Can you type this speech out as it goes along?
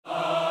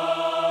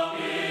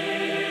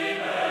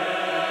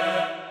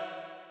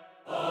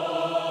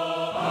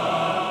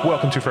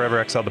Welcome to Forever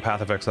Exiled, the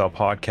Path of Exile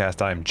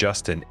podcast. I'm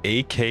Justin,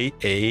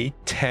 aka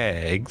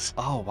Tags.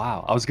 Oh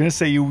wow! I was gonna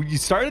say you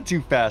started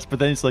too fast, but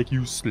then it's like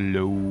you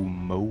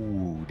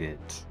slow-moed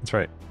it. That's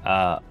right.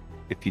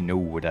 If you know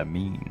what I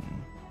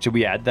mean. Should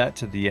we add that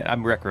to the?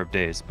 I'm Wrecker of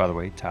Days, by the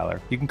way, Tyler.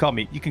 You can call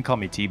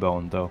me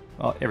T-Bone though.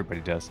 Oh,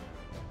 everybody does.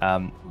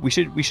 We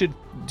should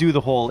do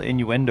the whole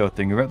innuendo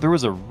thing. There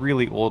was a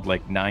really old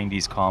like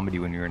 '90s comedy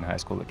when we were in high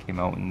school that came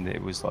out, and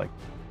it was like,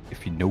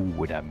 if you know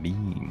what I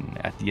mean,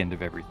 at the end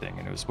of everything,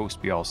 and it was supposed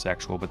to be all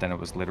sexual, but then it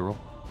was literal.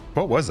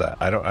 What was that?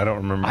 I don't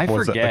remember. I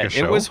was forget. That like a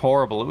show? It was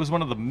horrible. It was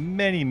one of the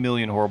many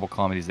million horrible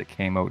comedies that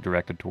came out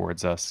directed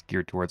towards us,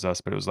 geared towards us.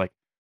 But it was like,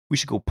 we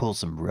should go pull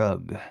some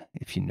rug,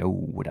 if you know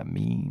what I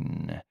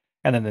mean.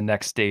 And then the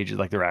next stage is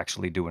like they're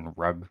actually doing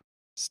rug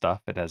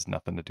stuff. It has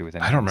nothing to do with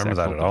anything. I don't remember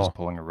that at all. Just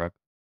pulling a rug.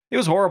 It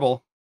was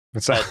horrible.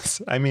 It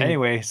sounds. I mean,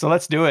 anyway, so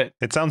let's do it.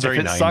 It sounds very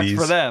if it 90s. Sucked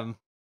for them.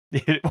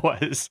 It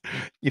was,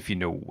 if you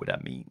know what I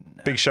mean.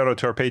 Big shout out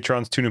to our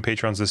patrons. 2 new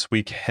patrons this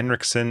week,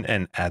 Henriksen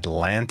and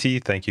Atlanti.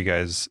 Thank you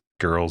guys,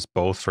 girls,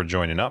 both for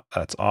joining up.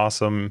 That's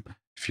awesome.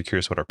 If you're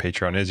curious what our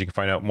Patreon is, you can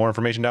find out more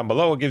information down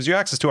below. It gives you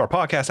access to our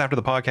podcast after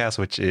the podcast,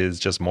 which is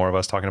just more of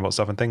us talking about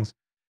stuff and things,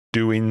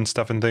 doing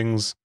stuff and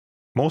things,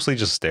 mostly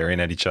just staring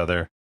at each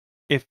other.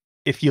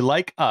 If you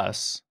like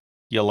us,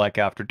 you'll like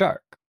After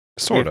Dark.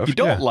 Sort of. If you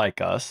don't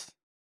like us,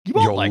 you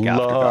won't like After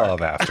Dark. You'll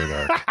love After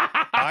Dark.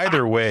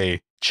 Either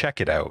way, check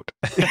it out.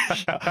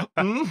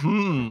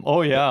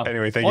 Oh, yeah.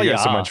 Anyway, thank you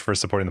guys so much for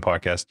supporting the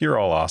podcast. You're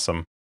all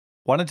awesome.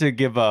 Wanted to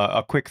give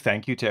a quick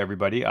thank you to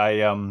everybody. I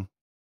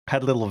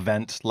had a little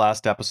event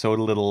last episode,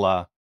 a little,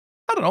 I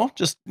don't know,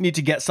 just need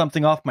to get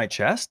something off my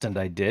chest, and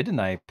I did,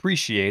 and I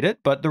appreciate it.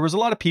 But there was a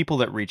lot of people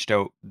that reached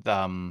out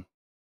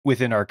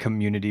within our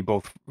community,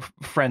 both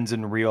friends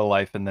in real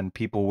life and then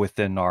people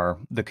within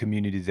the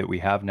community that we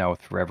have now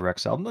with Forever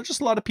Exiled. And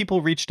just a lot of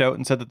people reached out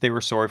and said that they were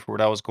sorry for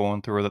what I was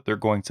going through, or that they're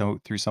going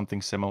through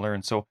something similar.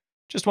 And so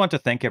just want to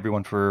thank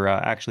everyone for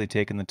actually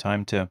taking the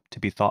time to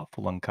be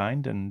thoughtful and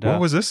kind. And what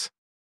was this?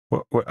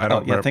 What I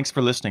don't yeah, thanks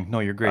for listening.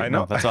 No, you're great.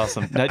 No, that's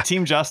awesome.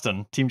 Team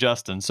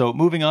Justin. So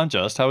moving on,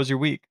 Just, how was your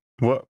week?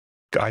 What?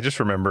 I just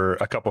remember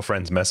a couple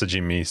friends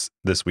messaging me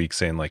this week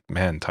saying like,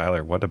 man,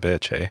 Tyler, what a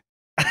bitch, hey?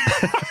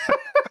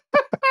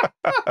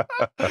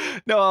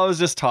 No, I was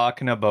just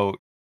talking about.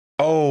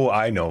 Oh,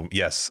 I know.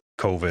 Yes,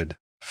 COVID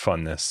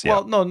funness. Yeah.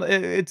 Well, no,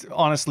 it's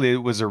honestly, it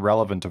was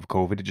irrelevant of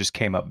COVID. It just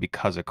came up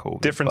because of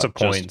COVID. Difference of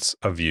points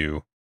of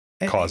view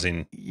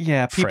causing.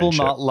 Yeah, people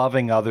not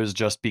loving others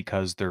just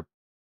because their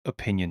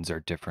opinions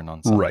are different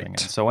on something. Right. And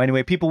so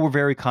anyway, people were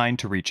very kind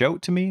to reach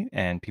out to me,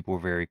 and people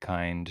were very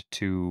kind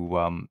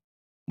to.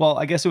 Well,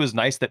 I guess it was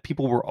nice that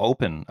people were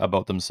open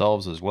about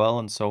themselves as well,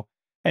 and so.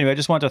 Anyway, I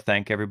just wanted to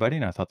thank everybody,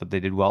 and I thought that they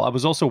did well. I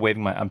was also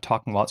I'm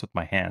talking lots with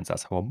my hands.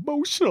 That's how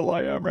emotional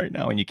I am right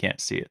now, and you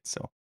can't see it.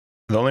 So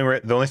the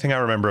only thing I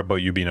remember about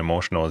you being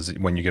emotional is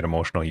when you get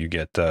emotional, you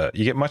get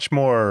much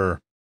more. I'm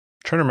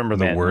trying to remember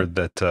the word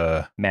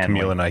that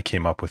Camille and I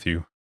came up with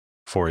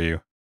for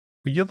you.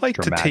 You like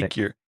Dramatic.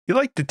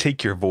 to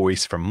take your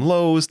voice from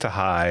lows to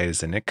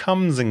highs, and it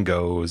comes and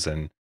goes,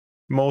 and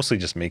mostly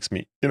just makes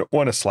me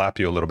want to slap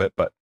you a little bit,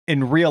 but.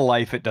 In real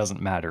life, it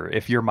doesn't matter.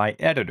 If you're my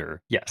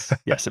editor, yes,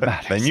 it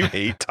matters. Then you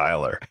hate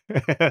Tyler.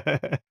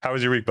 How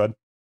was your week, bud?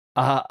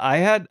 I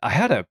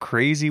had a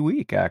crazy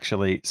week,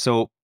 actually.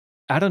 So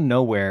out of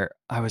nowhere,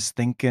 I was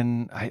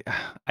thinking,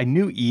 I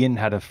knew Ian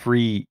had a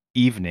free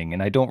evening,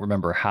 and I don't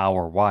remember how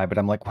or why, but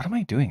I'm like, what am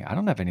I doing? I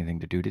don't have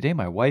anything to do today.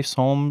 My wife's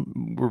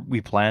home.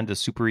 We planned a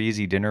super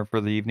easy dinner for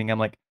the evening. I'm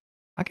like,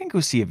 I can go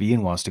see if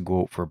Ian wants to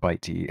go out for a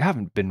bite to eat. I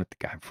haven't been with the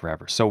guy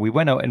forever. So we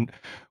went out, and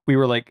we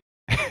were like,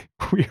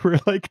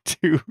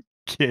 two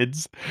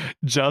kids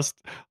just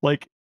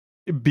like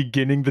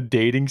beginning the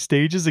dating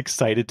stages,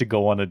 excited to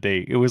go on a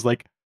date. It was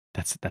like,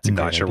 that's a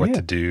not sure idea. What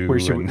to do. Where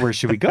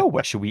should we go?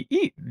 What should we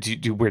eat?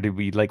 Where did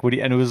we like?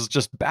 And it was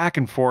just back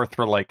and forth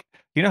for like,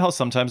 you know how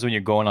sometimes when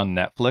you're going on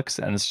Netflix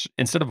and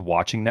instead of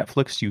watching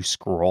Netflix, you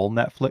scroll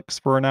Netflix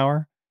for an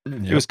hour.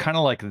 Yep. It was kind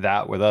of like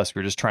that with us. We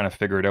were just trying to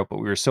figure it out, but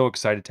we were so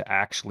excited to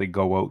actually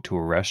go out to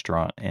a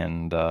restaurant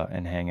and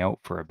hang out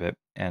for a bit.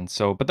 And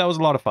so, but that was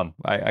a lot of fun.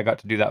 I got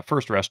to do that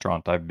first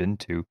restaurant I've been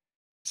to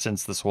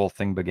since this whole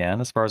thing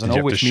began, as far as I know. Did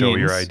you have to show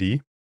your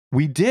ID?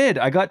 We did.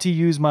 I got to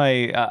use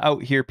my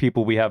out here.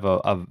 People, we have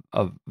a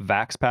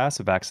vax pass,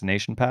 a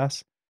vaccination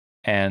pass,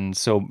 and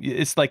so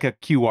it's like a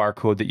QR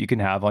code that you can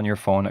have on your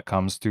phone. It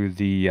comes through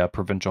the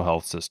provincial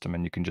health system,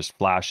 and you can just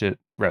flash it.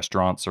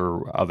 Restaurants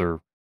or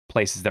other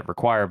places that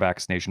require a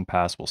vaccination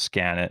pass will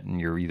scan it,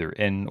 and you're either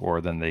in,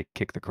 or then they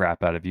kick the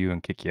crap out of you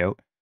and kick you out.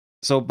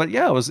 So, but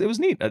yeah, it was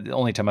neat. The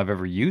only time I've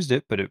ever used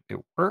it, but it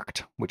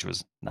worked, which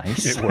was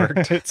nice. It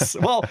worked.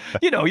 Well,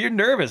 you're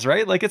nervous,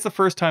 right? Like, it's the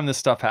first time this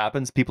stuff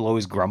happens. People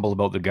always grumble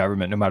about the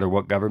government, no matter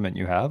what government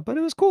you have, but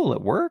it was cool.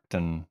 It worked,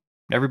 and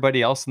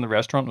everybody else in the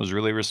restaurant was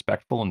really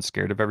respectful and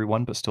scared of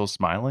everyone, but still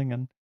smiling.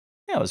 And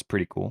yeah, it was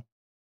pretty cool.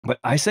 But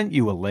I sent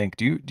you a link.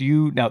 Do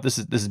you now? This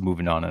is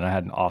moving on, and I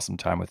had an awesome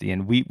time with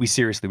Ian. We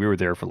seriously, we were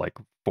there for like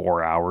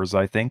 4 hours,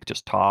 I think,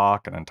 just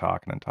talking and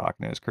talking and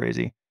talking. It was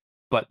crazy.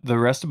 But the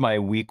rest of my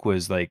week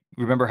was like,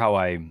 remember how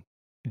I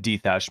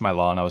dethatched my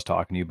lawn? I was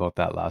talking to you about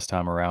that last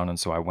time around. And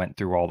so I went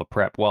through all the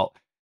prep. Well,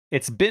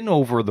 it's been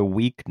over the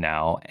week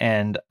now,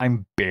 and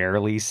I'm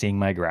barely seeing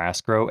my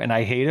grass grow. And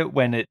I hate it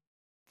when it,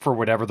 for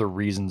whatever the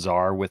reasons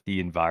are with the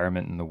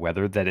environment and the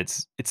weather, that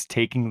it's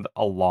taking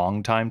a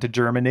long time to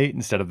germinate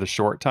instead of the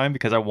short time,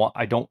 because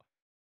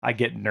I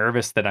get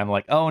nervous that I'm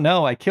like, oh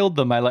no, I killed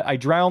them, I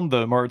drowned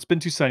them, or it's been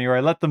too sunny, or I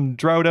let them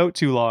drought out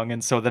too long,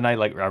 and so then I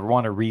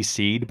want to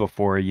reseed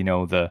before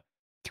the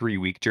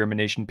 3-week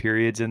germination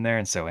periods in there.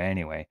 And so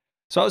anyway,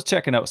 so I was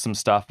checking out some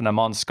stuff, and I'm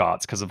on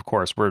Scott's because of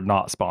course we're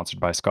not sponsored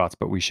by Scott's,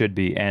 but we should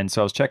be. And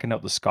so I was checking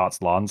out the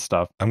Scott's lawn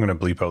stuff. I'm gonna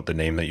bleep out the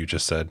name that you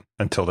just said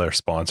until they're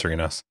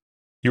sponsoring us.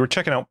 You were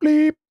checking out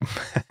bleep.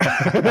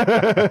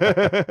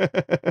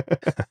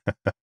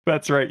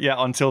 That's right. Yeah,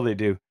 until they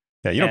do.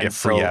 Yeah, you don't get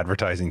free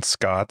advertising,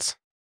 Scott's.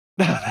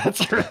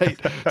 That's right.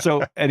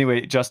 So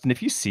anyway, Justin,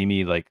 if you see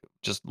me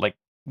just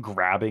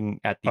grabbing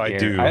at the air,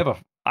 do.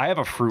 I have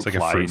a fruit it's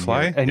fly. Like a fruit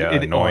fly? And yeah,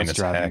 annoying as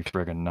driving me heck.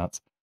 friggin'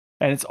 nuts.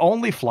 And it's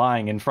only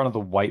flying in front of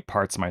the white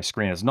parts of my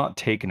screen. It's not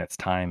taking its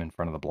time in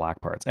front of the black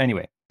parts.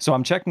 Anyway, so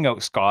I'm checking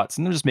out Scott's,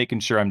 and I'm just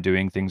making sure I'm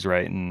doing things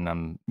right, and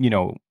I'm,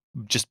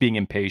 just being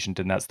impatient,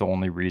 and that's the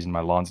only reason my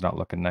lawn's not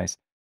looking nice.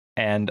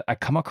 And I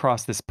come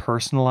across this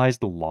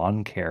personalized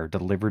lawn care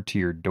delivered to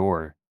your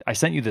door. I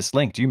sent you this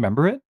link. Do you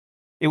remember it?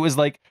 It was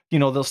like,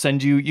 they'll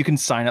send you can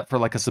sign up for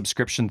like a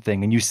subscription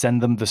thing, and you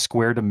send them the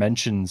square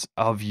dimensions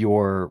of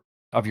your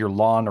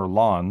lawn or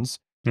lawns.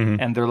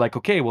 Mm-hmm. And they're like,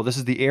 okay, well, this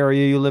is the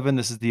area you live in.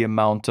 This is the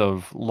amount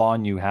of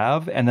lawn you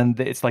have. And then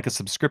it's like a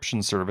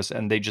subscription service,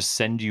 and they just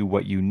send you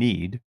what you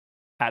need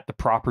at the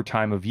proper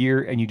time of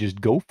year, and you just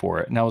go for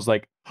it. And I was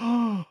like,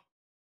 oh,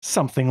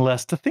 something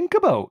less to think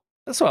about.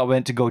 So I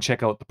went to go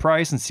check out the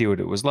price and see what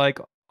it was like.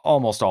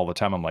 Almost all the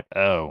time, I'm like,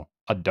 oh,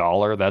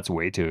 $1? That's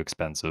way too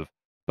expensive.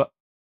 But,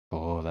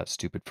 oh, that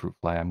stupid fruit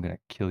fly, I'm going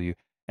to kill you.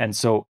 And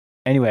so,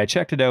 anyway, I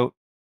checked it out.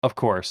 Of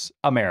course,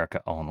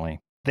 America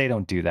only. They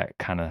don't do that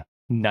kind of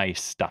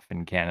nice stuff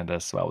in Canada.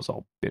 So I was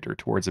all bitter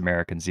towards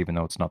Americans, even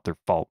though it's not their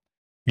fault.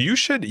 You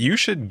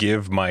should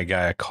give my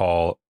guy a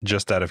call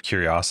just out of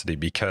curiosity,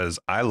 because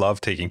I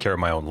love taking care of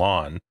my own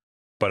lawn,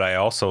 but I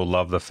also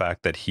love the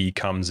fact that he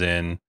comes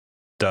in,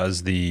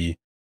 does the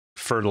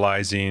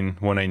fertilizing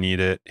when I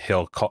need it.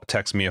 He'll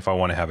text me if I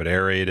want to have it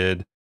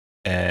aerated,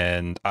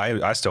 and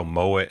I still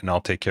mow it, and I'll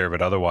take care of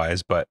it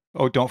otherwise. But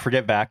oh, don't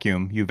forget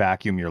vacuum. You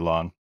vacuum your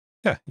lawn.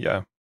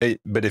 Yeah.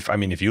 But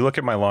if you look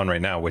at my lawn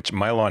right now, which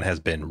my lawn has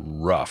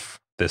been rough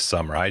this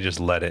summer, I just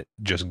let it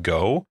just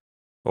go.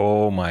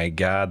 Oh my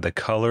God, the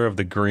color of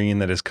the green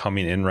that is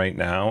coming in right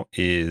now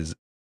is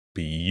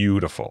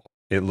beautiful.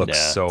 It looks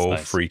so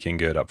nice. Freaking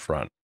good up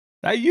front.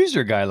 I used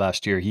your guy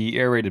last year. He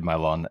aerated my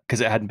lawn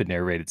because it hadn't been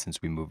aerated since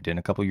we moved in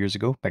a couple years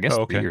ago. I guess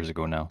 3 years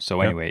ago now.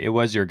 So anyway, It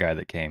was your guy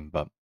that came.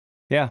 But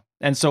yeah.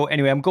 And so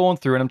anyway, I'm going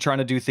through and I'm trying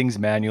to do things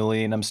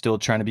manually, and I'm still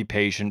trying to be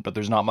patient, but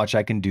there's not much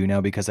I can do now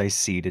because I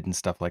seeded and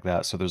stuff like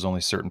that. So there's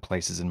only certain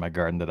places in my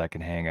garden that I can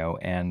hang out.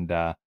 And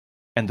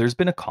there's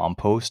been a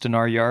compost in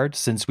our yard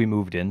since we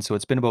moved in. So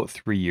it's been about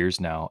 3 years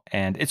now,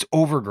 and it's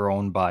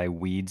overgrown by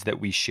weeds that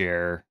we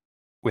share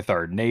with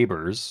our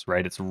neighbors,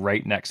 right? It's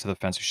right next to the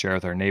fence we share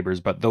with our neighbors,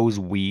 but those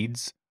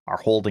weeds are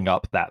holding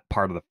up that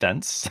part of the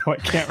fence. So I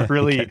can't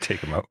really can't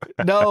take them out.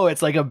 No,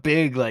 it's like a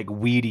big, like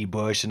weedy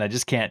bush, and I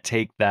just can't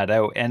take that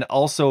out. And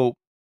also,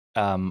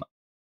 I'm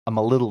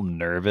a little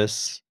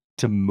nervous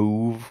to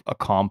move a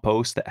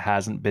compost that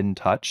hasn't been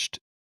touched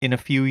in a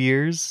few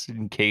years,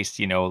 in case,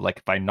 like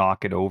if I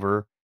knock it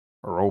over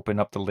or open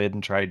up the lid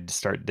and try to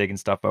start digging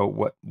stuff out,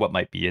 what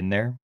might be in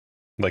there.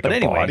 Like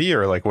body,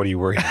 or like, what are you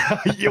worried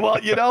about?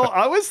 Well,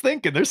 I was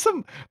thinking there's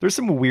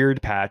some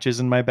weird patches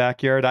in my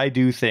backyard. I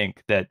do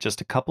think that just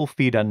a couple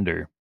feet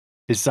under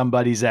is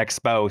somebody's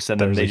ex-spouse,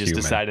 and then they just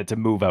decided to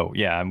move out.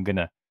 Yeah, I'm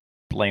gonna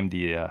blame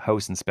the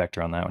house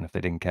inspector on that one if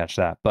they didn't catch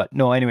that. But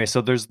no, anyway,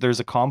 so there's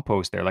a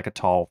compost there, like a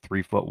tall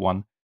 3-foot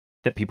one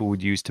that people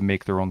would use to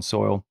make their own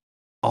soil.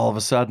 All of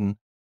a sudden,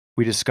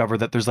 we discover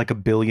that there's like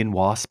 1 billion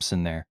wasps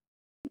in there.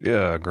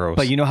 Yeah, gross.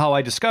 But you know how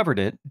I discovered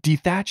it?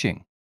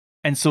 Dethatching.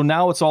 And so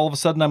now it's all of a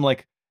sudden I'm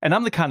like, and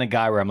I'm the kind of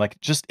guy where I'm like,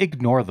 just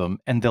ignore them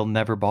and they'll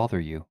never bother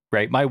you,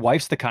 right? My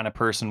wife's the kind of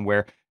person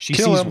where she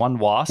sees one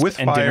wasp and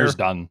fire. Dinner's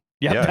done.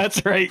 Yeah,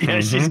 that's right. Yeah,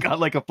 she's got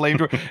like a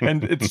flamethrower,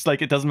 and it's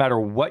like, it doesn't matter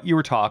what you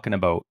were talking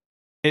about.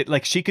 It,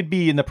 like, she could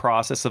be in the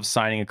process of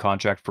signing a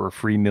contract for a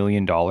free $1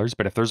 million,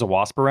 but if there's a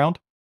wasp around,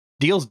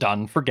 deal's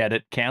done. Forget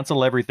it.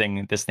 Cancel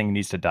everything. This thing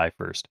needs to die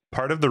first.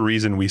 Part of the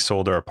reason we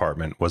sold our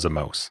apartment was a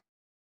mouse.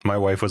 My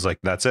wife was like,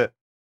 that's it.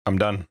 I'm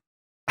done.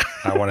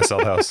 I want to sell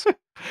the house.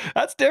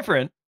 That's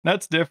different.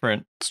 That's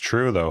different. It's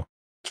true, though.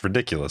 It's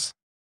ridiculous.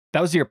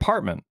 That was your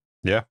apartment.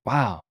 Yeah.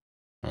 Wow.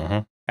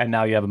 Uh-huh. And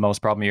now you have a mouse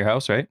problem at your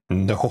house, right?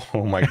 No.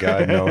 Oh, my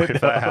God. No.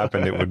 If that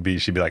happened, it would be,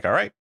 she'd be like, all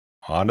right,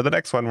 on to the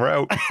next one. We're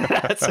out.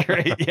 That's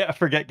right. Yeah.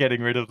 Forget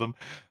getting rid of them.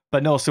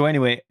 But no. So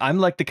anyway, I'm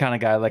like the kind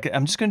of guy, like,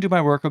 I'm just going to do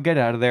my work. I'll get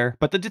out of there.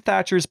 But the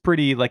dethatcher is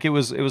pretty, like, it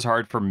was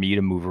hard for me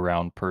to move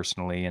around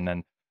personally. And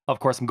then, of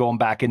course, I'm going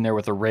back in there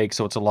with a rake.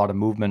 So it's a lot of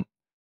movement.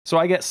 So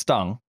I get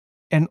stung,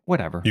 and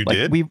whatever. You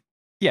like did?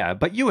 yeah,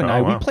 but you and Oh,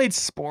 I, we wow. played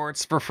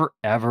sports for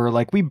forever.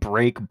 Like we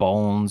break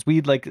bones,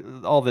 we like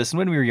all this. And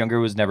when we were younger,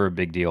 it was never a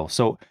big deal.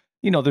 So,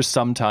 there's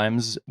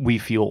sometimes we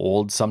feel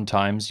old,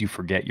 sometimes you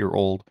forget you're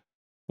old.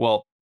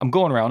 Well, I'm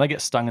going around, I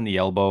get stung in the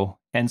elbow.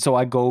 And so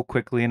I go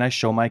quickly and I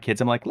show my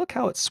kids, I'm like, look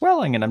how it's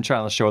swelling. And I'm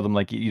trying to show them,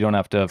 like, you don't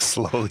have to,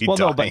 Slowly well,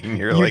 no, but dying.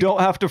 You're you like, don't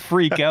have to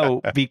freak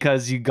out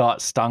because you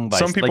got stung by,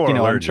 some people like, are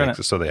I'm trying allergic,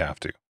 to, so they have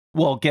to.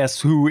 well, guess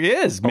who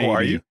is, maybe? Oh,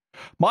 are you?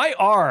 My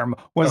arm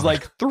was Oh.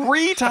 like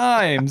 3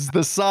 times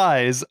the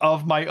size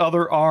of my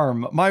other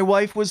arm. My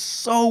wife was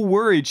so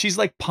worried. She's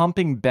like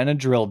pumping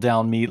Benadryl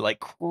down me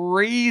like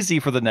crazy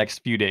for the next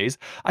few days.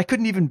 I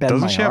couldn't even bend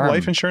Doesn't my she have arm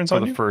life insurance for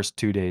on the you? first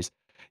 2 days.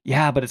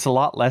 Yeah, but it's a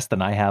lot less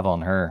than I have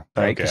on her,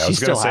 right? Okay, Because I she was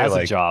gonna still say, has a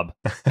like, job.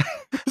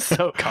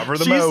 So cover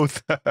the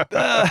she's-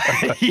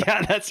 mouth.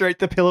 yeah, that's right.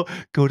 The pillow.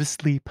 Go to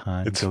sleep,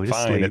 hon. It's Go to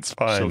fine, sleep. it's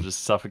fine. She'll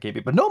just suffocate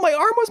me. But no, my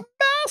arm was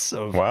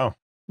massive. Wow.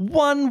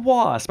 One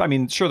wasp. I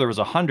mean, sure, there was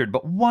 100,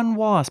 but one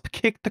wasp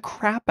kicked the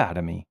crap out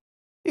of me.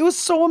 It was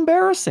so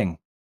embarrassing.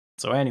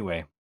 So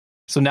anyway,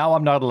 so now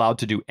I'm not allowed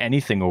to do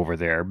anything over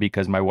there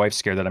because my wife's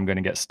scared that I'm going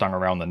to get stung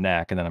around the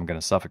neck and then I'm going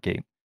to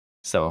suffocate.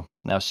 So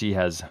now she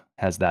has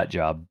that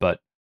job. But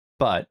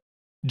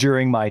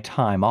during my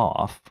time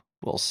off,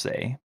 we'll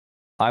say,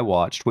 I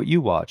watched what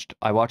you watched.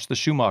 I watched the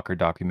Schumacher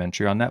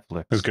documentary on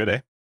Netflix. It was good,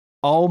 eh?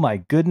 Oh my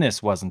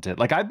goodness, wasn't it?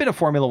 Like, I've been a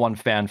Formula One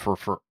fan for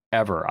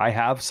forever. I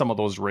have some of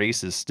those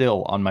races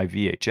still on my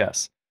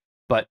VHS.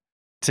 But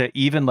to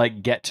even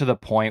like get to the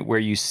point where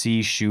you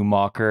see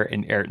Schumacher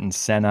and Ayrton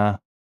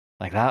Senna,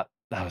 like that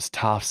was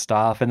tough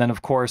stuff. And then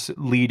of course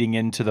leading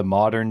into the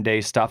modern day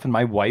stuff. And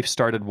my wife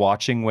started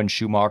watching when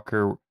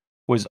Schumacher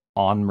was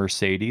on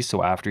Mercedes.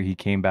 So after he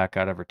came back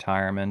out of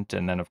retirement.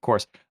 And then of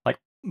course, like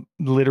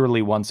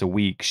literally once a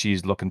week,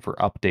 she's looking for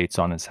updates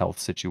on his health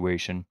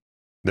situation.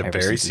 The Ever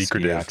very since his ski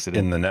secretive accident.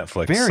 in the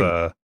Netflix.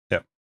 Very.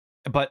 Yep.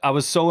 But I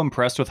was so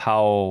impressed with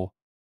how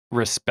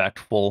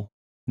respectful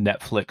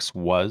Netflix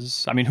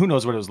was. I mean, who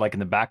knows what it was like in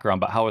the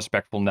background, but how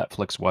respectful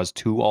Netflix was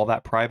to all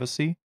that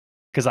privacy.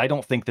 Because I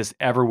don't think this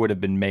ever would have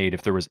been made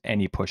if there was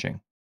any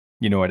pushing.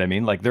 You know what I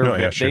mean? Like No,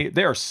 yeah, sure.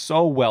 they are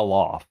so well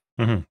off.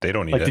 Mm-hmm. They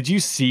don't need Like, it. did you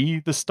see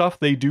the stuff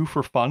they do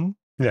for fun?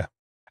 Yeah.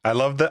 I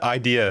love the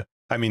idea.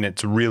 I mean,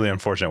 it's really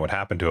unfortunate what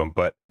happened to him,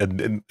 but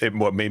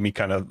what made me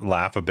kind of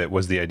laugh a bit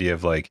was the idea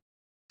of like,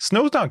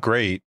 snow's not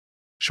great.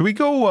 Should we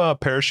go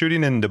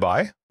parachuting in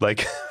Dubai?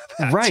 Like,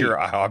 that's Right. your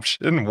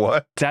option.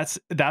 What? That's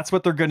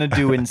what they're gonna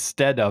do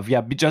instead of,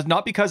 yeah, just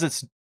not because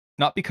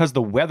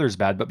the weather's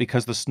bad, but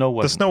because the snow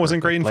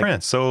wasn't great in like,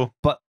 France. So,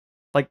 but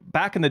like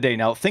back in the day,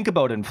 now think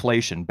about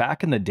inflation.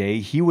 Back in the day,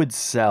 he would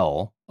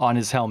sell on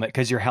his helmet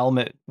because your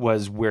helmet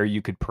was where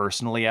you could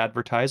personally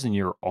advertise, and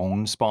your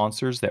own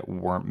sponsors that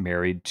weren't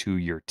married to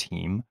your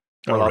team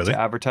were allowed to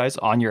advertise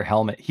on your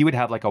helmet. He would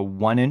have like a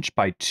 1-inch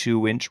by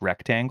 2-inch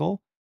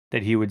rectangle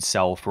that he would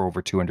sell for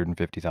over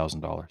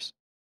 $250,000.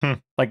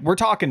 Like, we're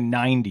talking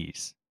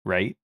 90s,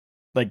 right?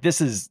 Like,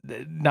 this is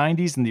the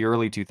 90s and the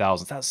early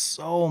 2000s. That's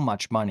so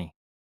much money.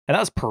 And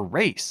that's per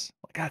race.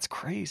 Like, that's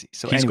crazy.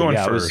 So he's anyway,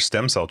 going for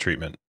stem cell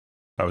treatment.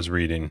 I was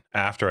reading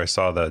after I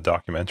saw the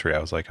documentary. I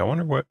was like, I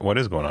wonder what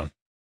is going on.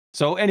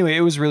 So anyway,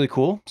 it was really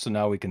cool. So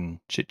now we can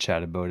chit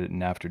chat about it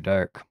in After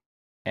Dark.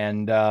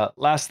 And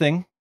last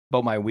thing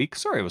about my week.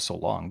 Sorry it was so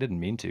long. Didn't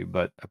mean to,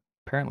 but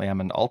apparently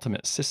I'm an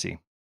ultimate sissy.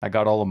 I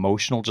got all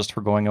emotional just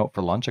for going out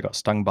for lunch. I got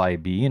stung by a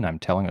bee and I'm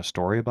telling a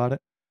story about it.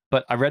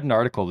 But I read an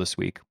article this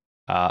week.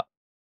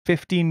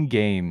 15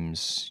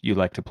 games you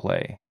like to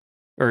play,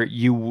 or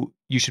you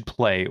should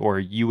play, or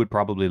you would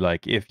probably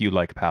like if you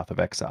like Path of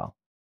Exile.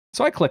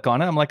 So I click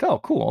on it. I'm like, oh,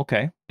 cool.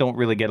 Okay. Don't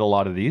really get a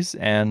lot of these.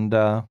 And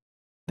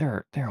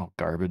they're all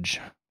garbage.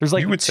 There's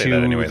like you would say two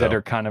that anyway, that though.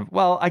 are kind of,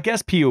 well, I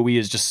guess PoE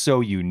is just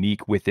so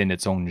unique within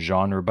its own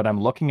genre, but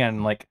I'm looking at it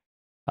and like,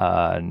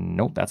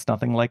 nope, that's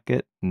nothing like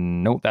it.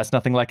 Nope, that's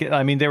nothing like it.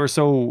 I mean, they were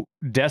so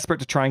desperate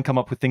to try and come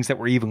up with things that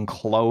were even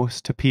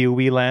close to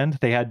PoE land.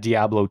 They had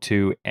Diablo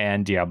 2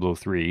 and Diablo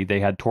 3.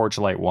 They had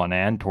Torchlight 1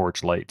 and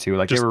Torchlight 2.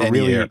 Like, just they were any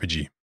really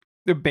RPG.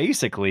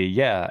 Basically,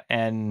 yeah.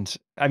 And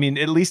I mean,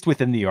 at least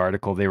within the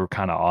article, they were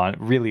kind of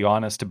really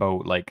honest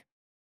about like,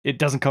 it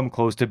doesn't come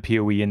close to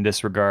PoE in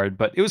this regard,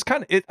 but it was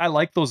kind of, I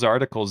like those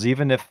articles,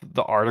 even if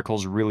the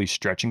article's really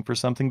stretching for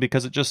something,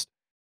 because it just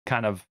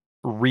kind of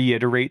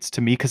reiterates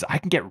to me, because I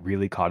can get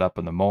really caught up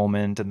in the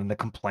moment and then the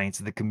complaints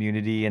of the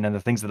community and then the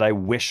things that I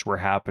wish were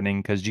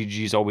happening, because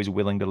GG is always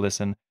willing to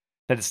listen,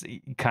 that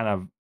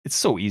it's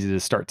so easy to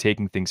start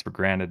taking things for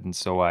granted. And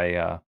so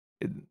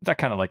that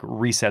kind of like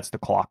resets the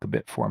clock a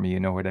bit for me, you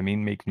know what I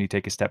mean? Making me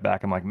take a step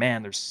back. I'm like,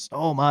 man, there's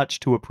so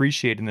much to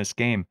appreciate in this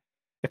game.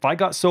 If I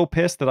got so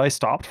pissed that I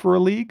stopped for a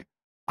league,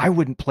 I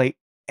wouldn't play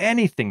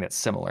anything that's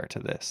similar to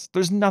this.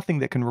 There's nothing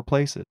that can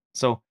replace it.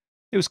 So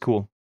it was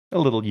cool. A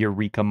little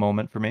eureka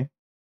moment for me.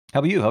 How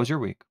about you? How was your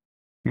week?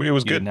 It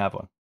was good. Didn't have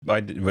one.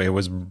 It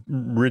was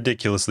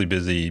ridiculously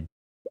busy.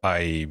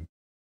 I'm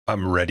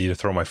ready to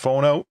throw my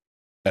phone out.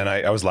 And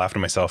I was laughing to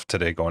myself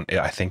today going,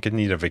 I think I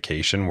need a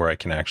vacation where I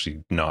can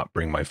actually not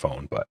bring my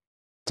phone, but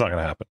not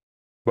going to happen.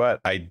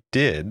 But I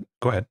did.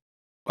 Go ahead.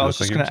 I was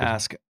just going to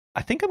ask,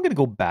 I think I'm going to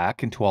go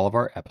back into all of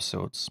our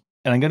episodes,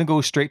 and I'm going to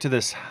go straight to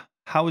this.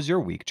 How was your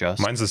week,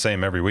 Just? Mine's the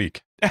same every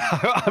week.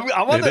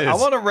 I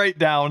want to write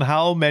down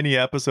how many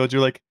episodes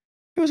you're like,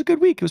 it was a good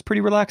week. It was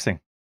pretty relaxing.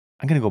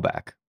 I'm going to go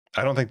back.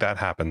 I don't think that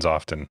happens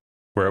often.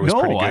 Where it was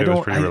pretty good, it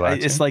was pretty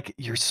relaxing. It's like,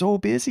 you're so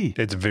busy.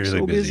 It's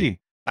very busy.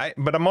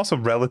 But I'm also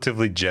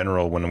relatively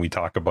general when we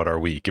talk about our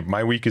week. If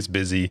my week is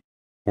busy,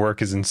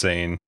 work is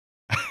insane.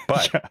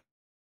 But yeah.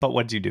 But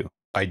what did you do?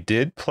 I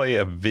did play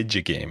a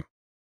video game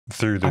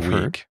through the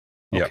week.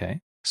 Yep.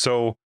 Okay.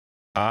 So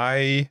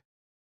I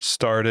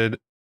started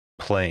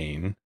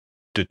playing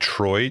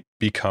Detroit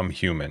Become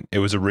Human. It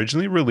was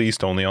originally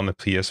released only on the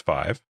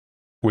PS5,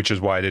 which is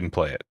why I didn't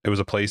play it. It was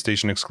a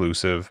PlayStation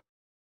exclusive.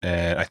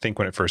 And I think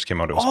when it first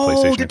came out, it was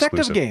PlayStation detective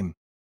exclusive. Game.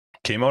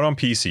 Came out on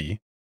PC.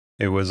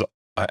 It was,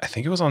 I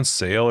think it was on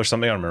sale or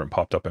something. I don't remember. It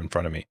popped up in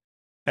front of me.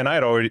 And I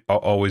had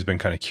always been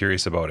kind of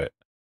curious about it.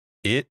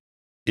 It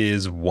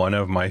is one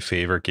of my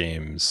favorite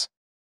games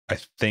I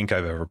think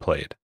I've ever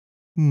played.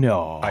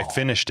 No. I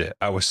finished it.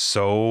 I was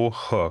so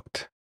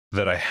hooked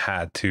that I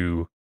had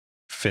to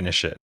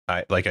finish it.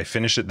 I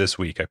finished it this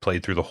week. I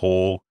played through the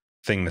whole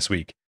thing this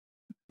week.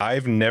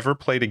 I've never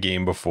played a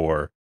game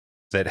before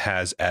that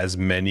has as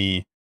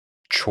many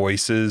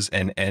choices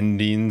and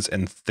endings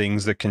and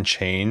things that can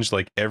change.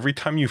 Like every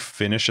time you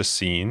finish a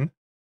scene,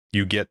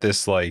 you get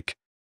this like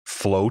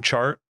flow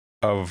chart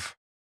of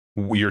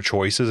your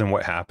choices and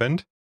what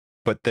happened.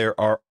 But there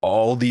are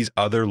all these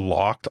other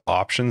locked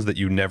options that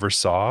you never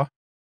saw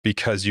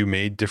because you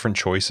made different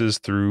choices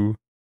through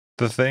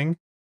the thing,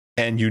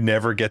 and you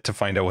never get to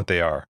find out what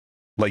they are.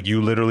 Like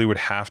you literally would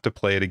have to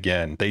play it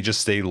again. They just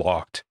stay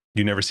locked.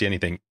 You never see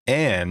anything.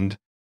 And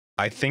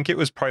I think it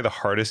was probably the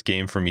hardest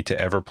game for me to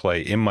ever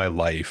play in my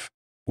life,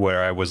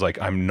 where I was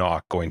like, I'm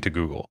not going to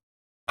Google.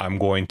 I'm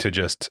going to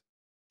just,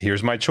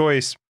 here's my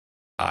choice.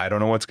 I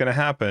don't know what's going to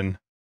happen,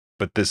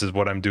 but this is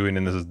what I'm doing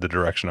and this is the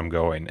direction I'm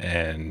going.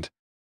 And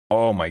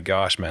oh my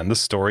gosh, man, the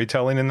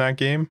storytelling in that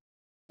game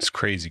is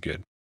crazy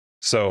good.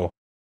 So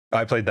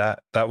I played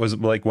that. That was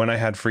like when I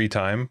had free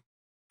time,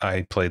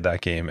 I played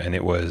that game and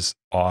it was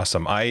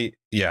awesome.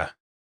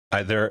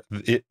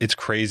 It's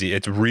crazy.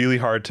 It's really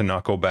hard to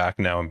not go back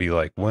now and be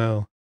like,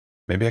 well,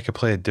 maybe I could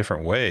play a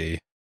different way.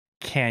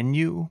 Can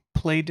you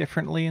play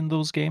differently in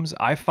those games?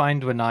 I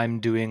find when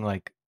I'm doing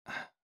like,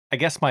 I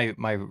guess my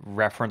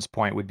reference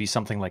point would be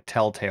something like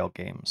Telltale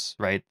games,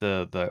 right?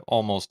 The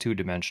almost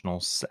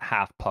two-dimensional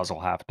half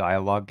puzzle, half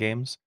dialogue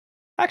games.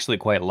 I actually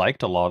quite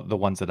liked a lot of the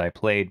ones that I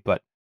played,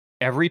 but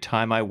every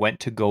time I went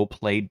to go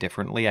play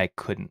differently, I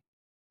couldn't.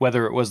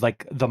 Whether it was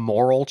like the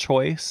moral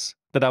choice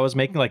that I was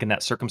making, like in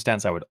that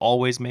circumstance, I would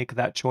always make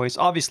that choice.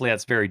 Obviously,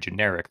 that's very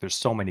generic. There's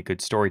so many good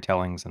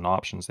storytellings and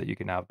options that you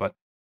can have, but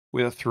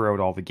throughout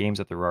all the games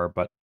that there are.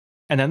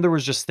 And then there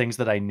was just things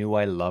that I knew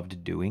I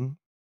loved doing.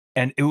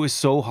 And it was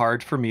so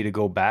hard for me to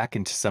go back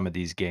into some of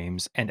these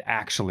games and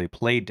actually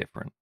play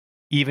different.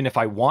 Even if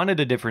I wanted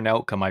a different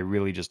outcome, I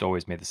really just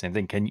always made the same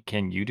thing.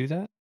 Can you do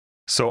that?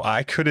 So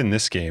I could in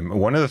this game.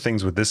 One of the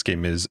things with this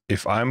game is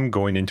if I'm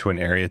going into an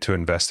area to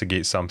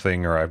investigate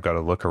something or I've got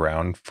to look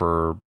around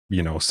for,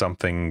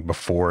 something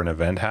before an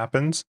event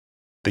happens,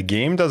 the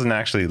game doesn't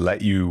actually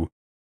let you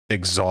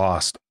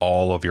exhaust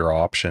all of your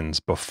options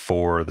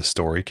before the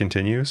story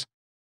continues.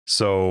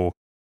 So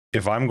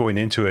if I'm going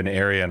into an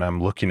area and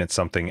I'm looking at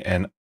something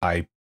and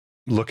I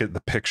look at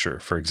the picture,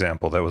 for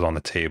example, that was on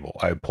the table,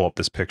 I pull up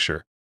this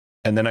picture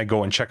and then I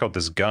go and check out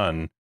this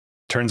gun.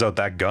 Turns out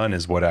that gun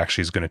is what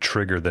actually is going to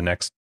trigger the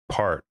next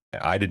part.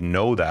 I didn't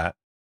know that.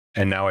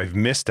 And now I've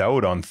missed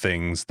out on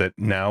things that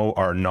now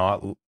are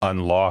not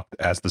unlocked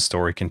as the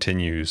story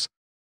continues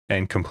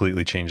and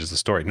completely changes the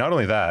story. Not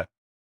only that,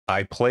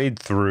 I played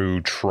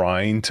through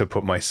trying to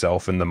put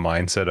myself in the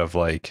mindset of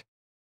like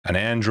an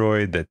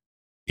android that,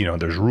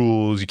 there's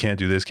rules, you can't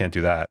do this, can't do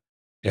that.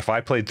 If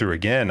I played through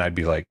again, I'd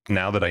be like,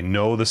 now that I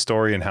know the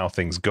story and how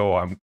things go,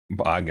 I'm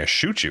going to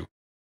shoot you.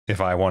 If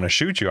I want to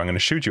shoot you, I'm going to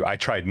shoot you. I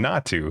tried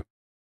not to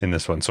in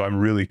this one. So I'm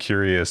really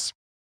curious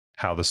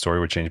how the story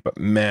would change. But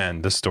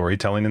man, the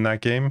storytelling in that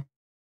game,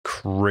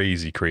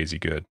 crazy, crazy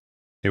good.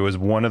 It was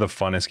one of the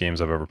funnest games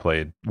I've ever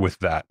played with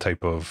that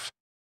type of...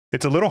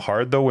 It's a little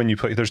hard though when you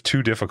play, there's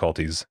two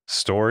difficulties,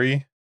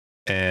 story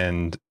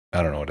and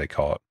I don't know what they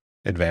call it,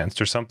 advanced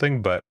or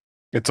something, but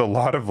it's a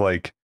lot of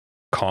like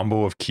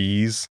combo of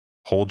keys,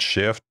 hold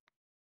shift,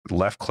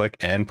 left click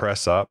and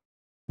press up,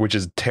 which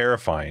is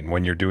terrifying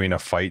when you're doing a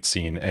fight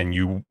scene and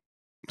you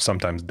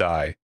sometimes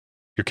die.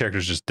 Your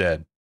character's just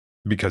dead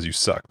because you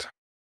sucked.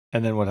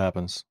 And then what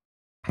happens?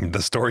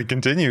 The story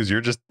continues. You're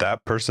just,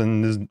 that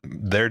person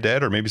they're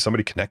dead, or maybe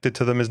somebody connected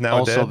to them is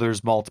now dead. Also,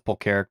 there's multiple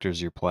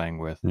characters you're playing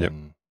with. Yep.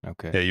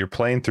 Okay. Yeah, you're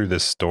playing through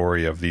this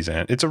story of these.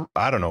 I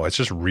don't know. It's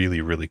just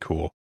really, really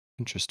cool.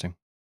 Interesting.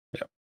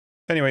 Yeah.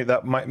 Anyway,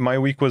 that my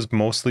week was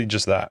mostly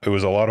just that. It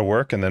was a lot of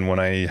work, and then when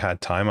I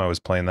had time, I was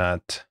playing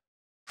that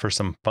for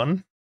some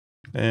fun.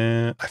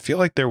 And I feel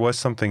like there was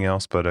something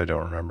else, but I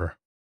don't remember.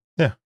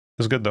 Yeah, it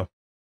was good though.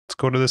 Let's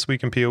go to this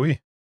week in PoE.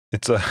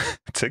 It's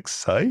it's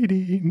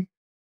exciting.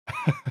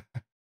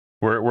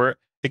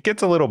 It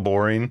gets a little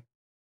boring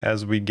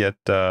as we get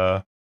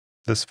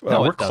this.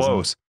 No, We're it doesn't.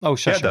 close. Oh, Yeah,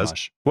 shush it and does.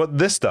 hush. Well,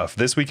 this stuff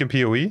this week in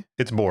PoE,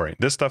 it's boring.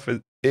 This stuff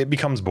it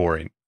becomes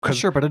boring Well,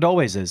 sure, but it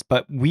always is.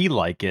 But we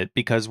like it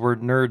because we're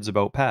nerds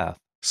about Path.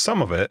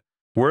 some of it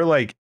we're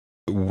like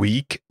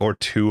week or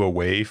two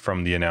away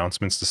from the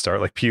announcements to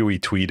start. Like PoE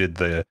tweeted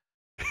the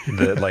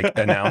like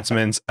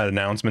announcements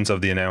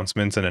of the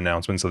announcements and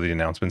announcements of the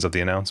announcements of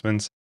the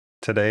announcements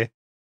today,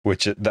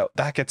 which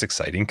that gets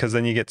exciting because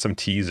then you get some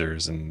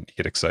teasers and you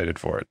get excited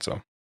for it.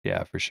 So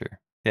Yeah, for sure.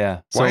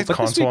 Yeah. why is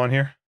console on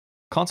here?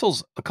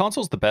 Console's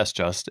the best.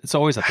 Just it's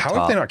always at the top. How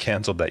have they not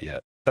canceled that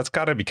yet? That's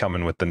got to be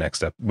coming with the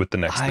next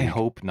I league.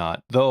 hope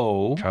not.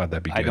 Though God,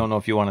 that'd be good. I don't know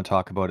if you want to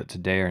talk about it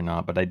today or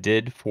not, but I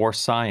did for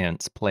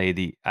science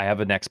play I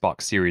have an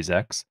Xbox Series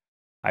X.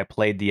 I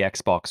played the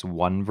Xbox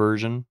One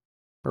version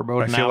for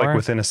about an hour. I feel like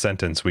within a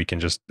sentence we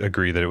can just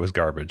agree that it was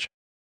garbage.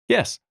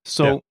 Yes.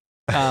 So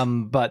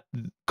but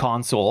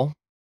console,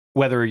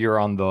 whether you're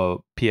on the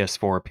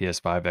PS4,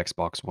 PS5,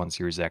 Xbox One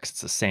Series X,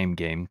 it's the same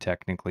game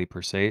technically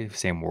per se,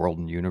 same world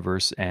and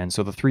universe. And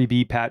so the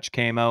 3B patch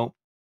came out,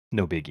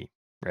 no biggie,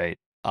 right?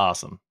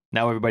 Awesome.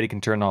 Now everybody can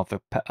turn off the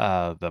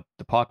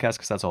podcast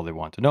because that's all they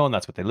want to know, and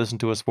that's what they listen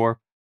to us for.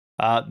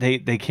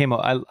 They came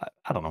out.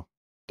 I don't know.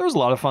 There was a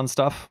lot of fun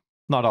stuff.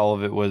 Not all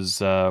of it was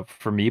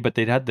for me, but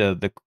they'd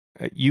had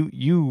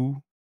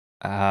you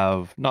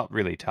have not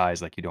really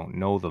ties, like you don't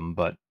know them,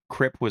 but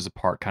Crip was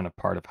kind of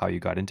part of how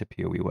you got into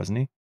PoE, wasn't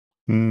he?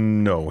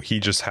 No, he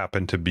just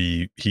happened to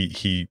be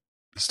he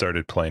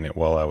started playing it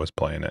while I was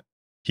playing it.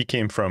 He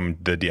came from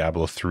the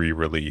Diablo 3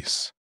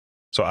 release,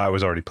 so I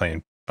was already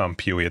playing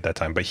PoE at that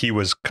time, but he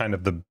was kind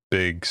of the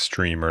big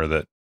streamer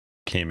that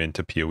came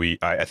into PoE.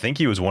 I think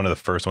he was one of the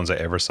first ones I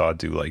ever saw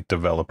do like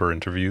developer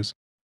interviews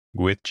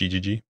with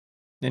GGG.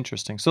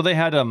 Interesting. So they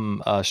had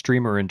a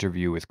streamer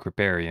interview with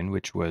Criparian,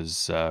 which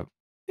was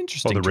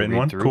interesting. Oh, the written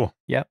one? Through. Cool.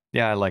 Yeah,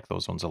 I like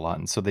those ones a lot.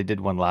 And so they did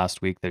one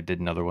last week. They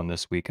did another one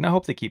this week, and I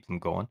hope they keep them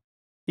going.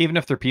 Even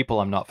if they're people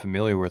I'm not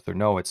familiar with or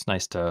know, it's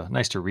nice to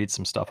read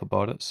some stuff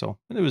about it. So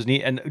it was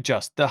neat. And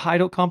just the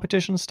hideout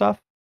competition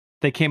stuff,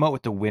 they came out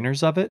with the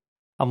winners of it.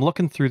 I'm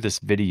looking through this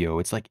video.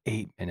 It's like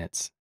 8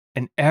 minutes.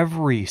 And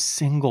every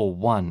single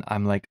one,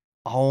 I'm like,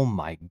 oh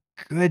my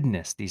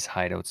goodness, these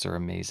hideouts are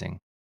amazing.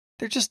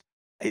 They're just,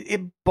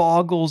 it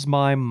boggles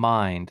my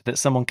mind that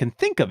someone can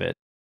think of it,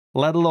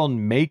 let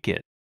alone make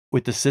it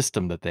with the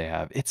system that they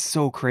have. It's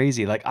so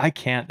crazy. Like I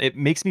can't, it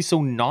makes me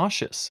so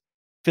nauseous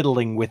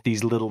fiddling with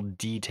these little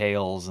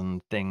details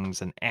and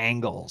things and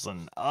angles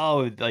and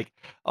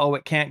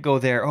it can't go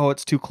there. Oh,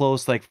 it's too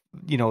close. Like,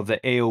 the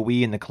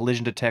AoE and the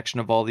collision detection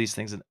of all these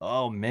things. And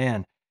oh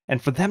man.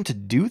 And for them to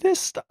do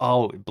this,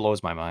 it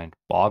blows my mind,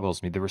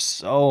 boggles me. There were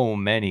so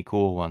many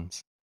cool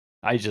ones.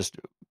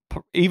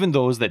 Even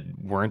those that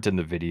weren't in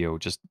the video,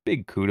 just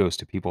big kudos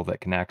to people that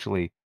can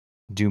actually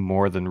do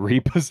more than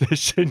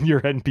reposition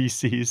your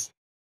NPCs.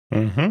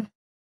 Mm-hmm.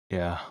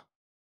 Yeah.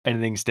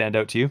 Anything stand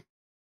out to you?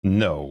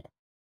 No,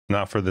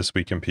 not for this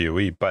week in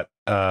PoE, but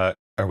are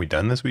we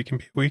done this week in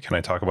PoE? Can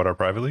I talk about our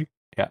private league?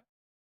 Yeah.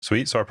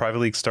 Sweet. So our private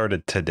league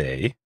started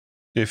today.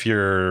 If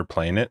you're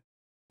playing it,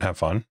 have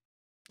fun.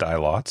 Die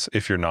lots.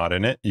 If you're not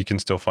in it, you can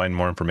still find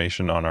more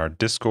information on our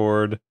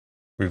Discord.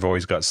 We've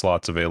always got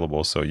slots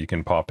available, so you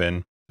can pop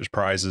in. There's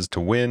prizes to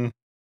win,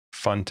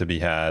 fun to be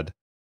had.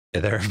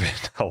 There have been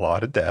a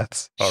lot of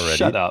deaths already.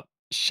 Shut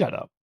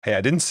up. Hey,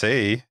 I didn't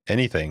say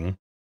anything,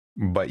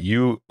 but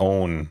you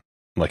own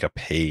like a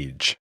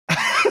page.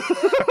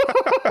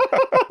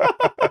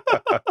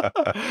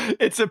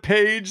 It's a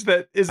page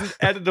that isn't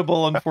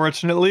editable,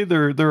 unfortunately.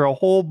 There are a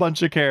whole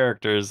bunch of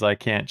characters I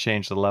can't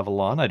change the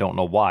level on. I don't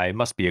know why. It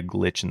must be a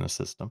glitch in the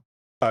system.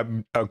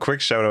 A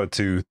quick shout out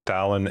to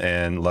Thalon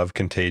and Love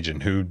Contagion,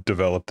 who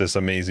developed this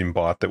amazing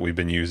bot that we've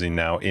been using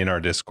now in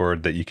our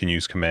Discord that you can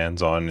use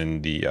commands on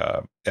in the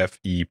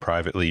FE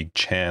Private League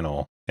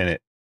channel. And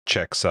it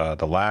checks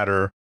the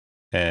ladder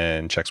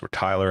and checks where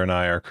Tyler and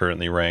I are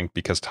currently ranked,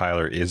 because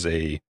Tyler is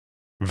a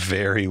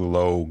very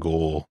low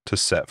goal to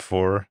set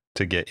for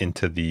to get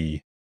into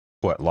the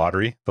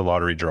lottery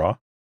draw.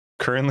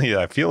 Currently,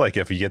 I feel like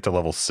if you get to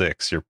level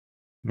 6, you're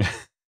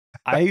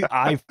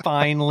I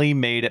finally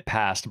made it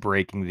past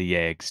breaking the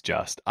eggs.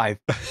 I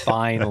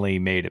finally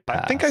made it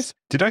past. I think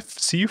did I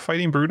see you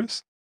fighting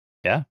Brutus?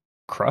 Yeah,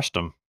 crushed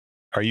him.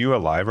 Are you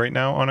alive right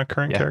now on a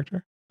current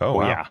character? Oh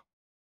wow. Yeah.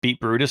 Beat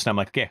Brutus, and I'm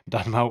like, okay,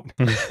 done him out.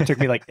 It took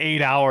me like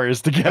 8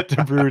 hours to get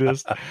to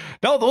Brutus.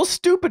 No, those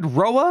stupid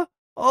Roa.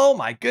 Oh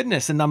my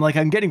goodness. And I'm like,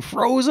 I'm getting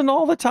frozen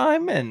all the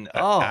time. And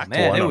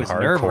man, it was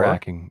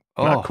nerve-wracking.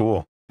 Not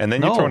cool. And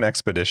then you throw an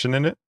expedition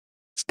in it.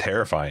 It's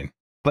terrifying.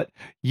 But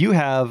you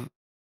have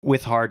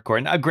with hardcore,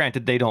 and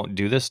granted, they don't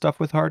do this stuff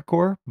with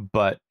hardcore,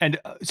 but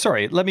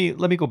sorry, let me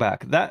go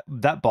back. That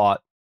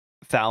bot,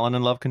 Thalon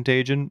and Love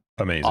Contagion,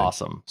 amazing,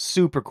 awesome,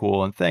 super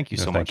cool, and thank you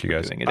so much for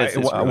guys. Doing it. It's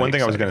really one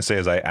thing I was going to say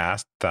is I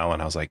asked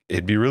Thalon, I was like,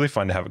 it'd be really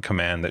fun to have a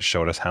command that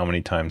showed us how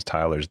many times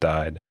Tyler's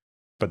died.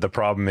 But the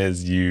problem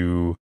is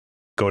you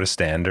go to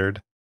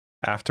standard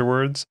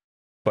afterwards,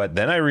 But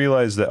then I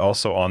realized that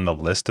also on the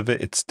list of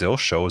it, it still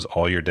shows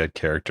all your dead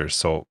characters.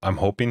 So I'm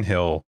hoping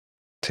he'll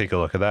take a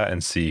look at that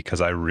and see, because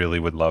I really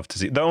would love to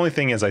see. The only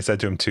thing is, I said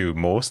to him too,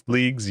 most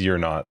leagues you're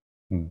not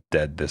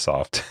dead this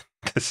often.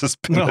 This has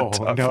been a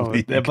tough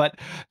league. But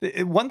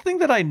one thing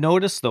that I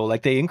noticed though,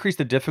 like they increased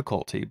the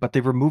difficulty, but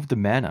they removed the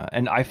mana,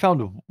 and I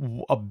found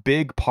a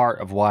big part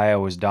of why I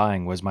was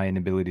dying was my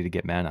inability to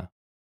get mana.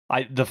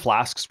 The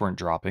flasks weren't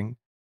dropping,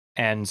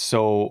 and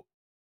so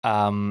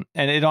and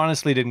it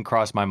honestly didn't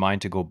cross my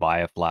mind to go buy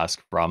a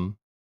flask from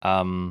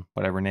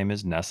whatever her name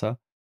is, Nessa,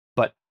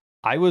 but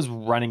I was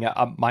running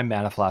out. My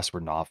mana flasks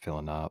were not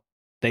filling up.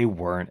 They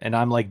weren't, and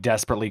I'm like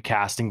desperately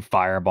casting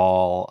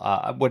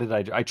Fireball. What did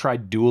I do? I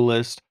tried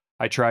Duelist.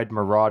 I tried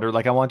Marauder.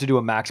 Like I wanted to do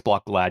a max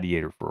block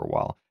Gladiator for a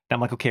while. And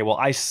I'm like, okay, well,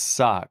 I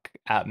suck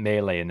at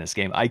melee in this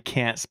game. I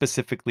can't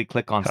specifically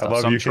click on stuff. I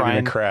love so you I'm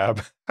trying. A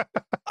crab.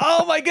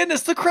 Oh my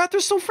goodness, the crab!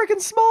 They're so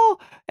freaking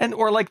small, and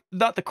or like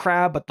not the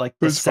crab, but like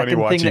the second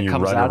thing that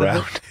comes out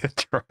of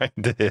it,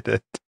 trying to hit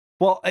it.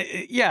 Well,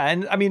 yeah,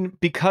 and I mean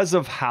because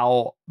of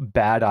how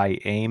bad I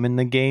aim in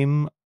the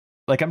game.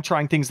 Like I'm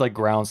trying things like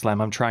Ground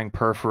Slam, I'm trying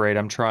Perforate,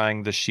 I'm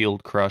trying the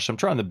Shield Crush, I'm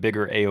trying the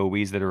bigger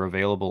AoEs that are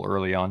available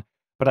early on.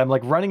 But I'm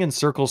like running in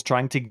circles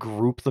trying to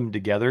group them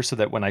together so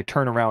that when I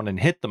turn around and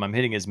hit them, I'm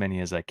hitting as many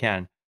as I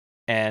can.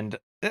 And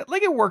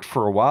like it worked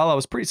for a while. I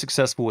was pretty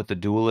successful with the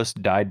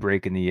Duelist, died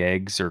breaking the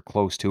eggs or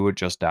close to it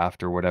just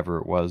after whatever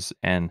it was.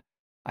 And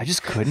I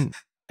just couldn't.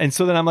 And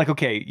so then I'm like,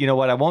 okay, you know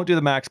what? I won't do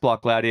the Max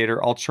Block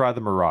Gladiator. I'll try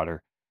the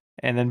Marauder.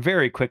 And then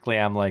very quickly,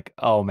 I'm like,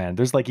 oh man,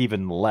 there's like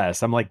even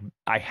less. I'm like,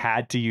 I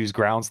had to use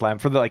Ground Slam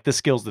for the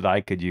skills that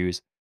I could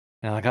use.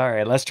 And I'm like, all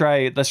right, let's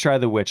try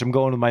the Witch. I'm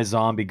going with my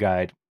zombie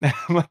guide.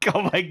 I'm like,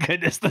 oh my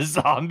goodness, the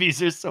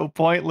zombies are so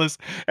pointless.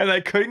 And I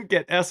couldn't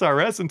get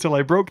SRS until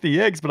I broke the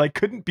eggs, but I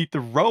couldn't beat the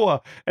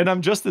Roa. And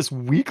I'm just this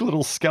weak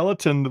little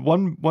skeleton.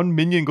 One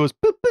minion goes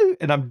boop, boop,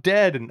 and I'm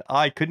dead. And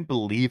I couldn't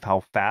believe how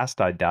fast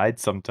I died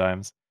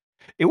sometimes.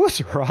 It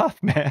was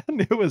rough, man.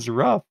 It was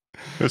rough.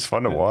 It was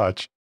fun to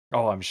watch.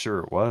 Oh, I'm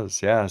sure it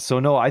was. Yeah. So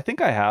no, I think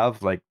I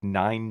have like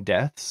 9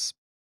 deaths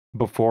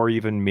before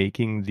even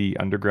making the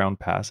underground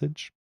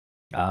passage.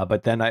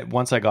 But then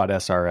once I got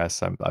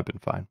SRS, I've been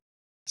fine.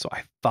 So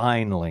I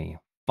finally,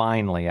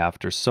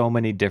 after so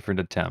many different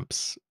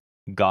attempts,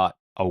 got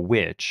a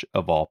witch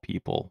of all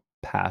people,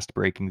 past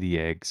breaking the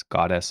eggs,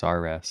 got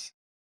SRS.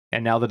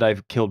 And now that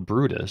I've killed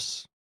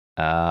Brutus,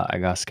 I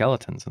got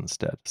skeletons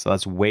instead. So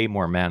that's way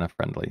more mana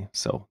friendly.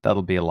 So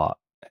that'll be a lot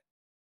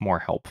more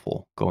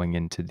helpful going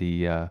into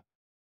the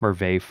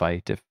Merveille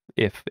fight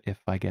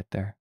if I get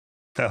there.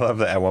 I love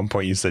that at one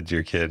point you said to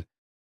your kid,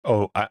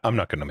 "Oh, I'm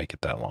not going to make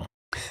it that long."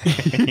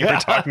 You were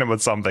talking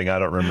about something, I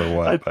don't remember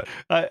what. But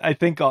I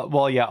think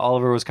well, yeah,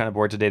 Oliver was kind of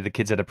bored today. The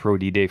kids had a Pro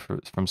D day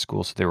from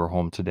school, so they were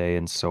home today,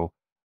 and so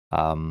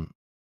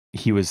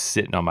he was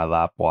sitting on my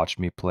lap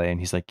watching me play, and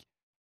he's like,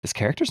 "This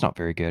character's not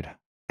very good."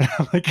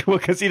 I'm like, well,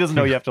 because he doesn't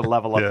know you have to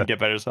level up Yeah. and get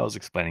better. So I was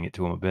explaining it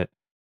to him a bit,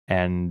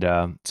 and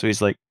so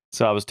he's like.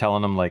 So I was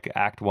telling him like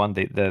Act 1,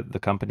 the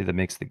company that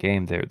makes the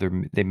game,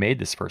 they made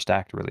this first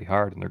act really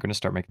hard, and they're going to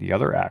start making the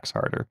other acts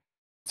harder.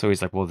 So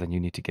he's like, well, then you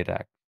need to get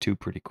Act 2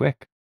 pretty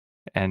quick.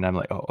 And I'm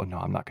like, oh no,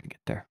 I'm not going to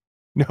get there.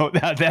 No,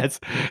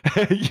 that's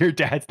your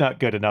dad's not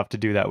good enough to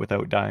do that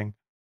without dying.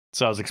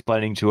 So I was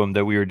explaining to him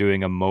that we were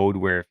doing a mode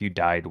where if you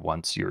died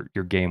once, your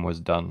game was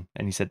done.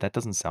 And he said that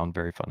doesn't sound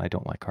very fun. I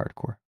don't like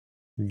hardcore.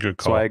 Good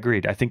call. So I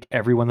agreed. I think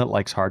everyone that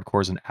likes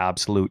hardcore is an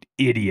absolute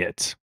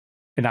idiot.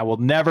 And I will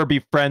never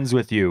be friends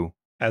with you.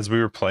 As we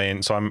were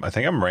playing, so I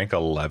think I'm rank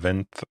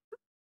 11th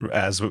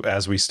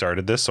as we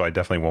started this, so I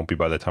definitely won't be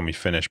by the time we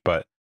finish,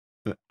 but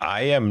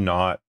I am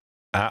not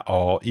at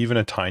all, even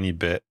a tiny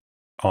bit,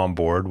 on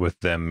board with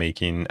them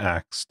making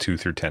acts 2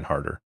 through 10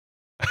 harder.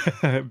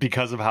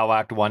 Because of how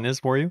Act 1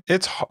 is for you?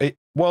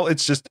 Well,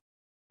 it's just,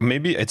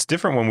 maybe it's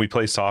different when we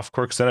play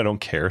softcore, because then I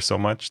don't care so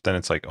much. Then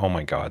it's like, oh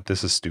my god,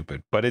 this is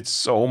stupid. But it's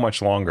so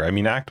much longer. I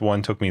mean, Act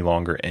 1 took me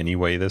longer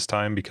anyway this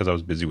time because I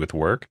was busy with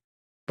work.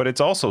 But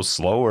it's also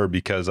slower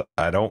because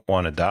I don't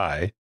want to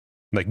die.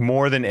 Like,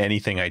 more than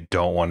anything, I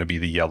don't want to be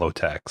the yellow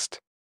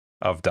text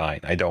of dying.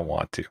 I don't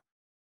want to.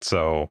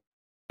 So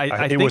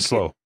it was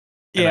slow.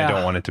 And I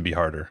don't want it to be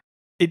harder.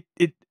 It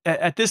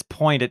at this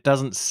point, it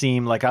doesn't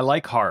seem like I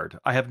like hard.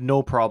 I have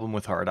no problem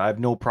with hard. I have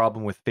no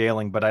problem with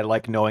failing, but I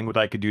like knowing what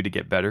I could do to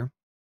get better.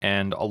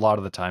 And a lot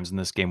of the times in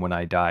this game when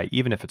I die,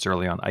 even if it's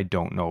early on, I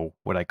don't know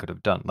what I could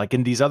have done. Like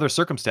in these other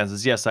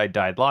circumstances, yes, I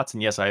died lots,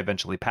 and yes, I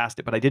eventually passed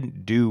it, but I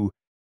didn't do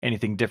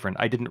anything different.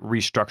 I didn't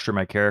restructure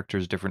my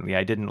characters differently.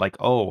 I didn't like,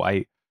 oh,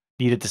 I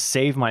needed to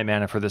save my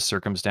mana for this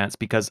circumstance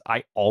because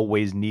I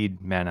always need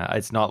mana.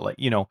 It's not like,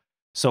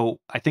 so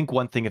I think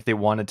one thing, if they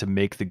wanted to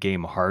make the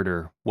game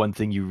harder, one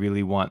thing you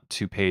really want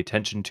to pay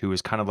attention to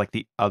is kind of like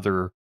the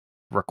other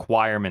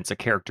requirements a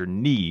character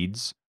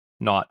needs,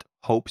 not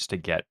hopes to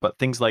get, but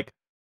things like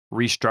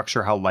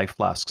restructure how life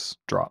flasks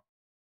drop,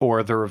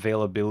 or their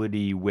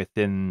availability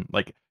within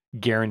like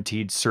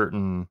guaranteed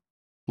certain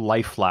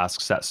life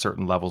flasks at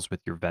certain levels with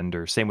your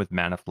vendor. Same with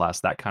mana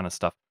flasks, that kind of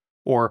stuff.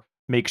 Or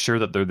make sure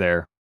that they're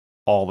there.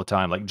 all the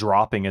time, like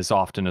dropping as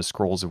often as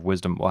scrolls of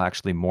wisdom. Well,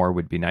 actually, more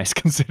would be nice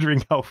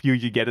considering how few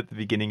you get at the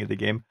beginning of the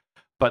game.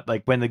 But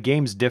like when the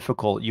game's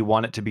difficult, you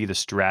want it to be the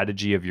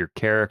strategy of your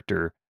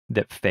character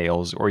that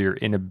fails, or your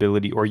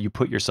inability, or you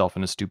put yourself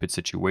in a stupid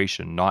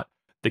situation, not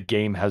the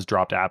game has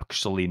dropped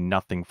actually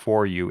nothing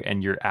for you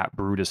and you're at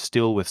Brutus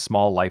still with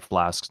small life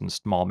flasks and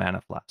small mana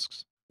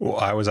flasks. Well,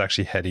 I was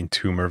actually heading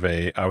to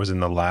Merve. I was in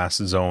the last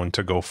zone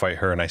to go fight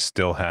her, and I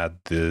still had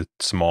the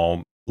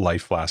small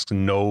life flasks.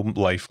 No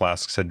life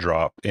flasks had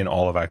dropped in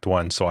all of Act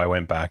 1, so I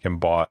went back and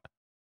bought,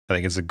 I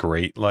think it's a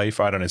Great Life.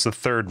 I don't know. It's the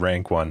 3rd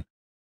rank one.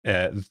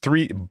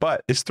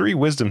 But it's 3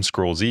 wisdom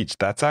scrolls each.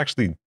 That's a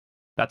lot.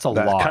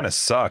 That kind of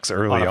sucks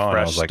early on.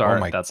 I was like, oh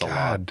my that's God. A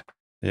lot.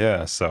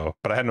 Yeah, so,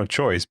 but I had no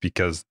choice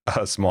because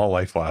a small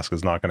life flask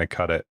is not going to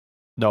cut it.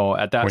 No,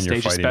 at that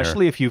stage,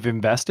 especially if you've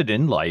invested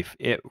in life,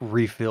 it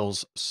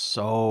refills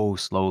so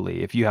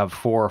slowly. If you have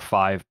 4 or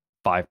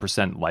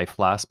 5% life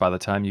flasks by the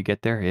time you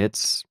get there,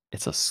 it's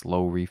a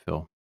slow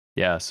refill.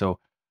 Yeah, so,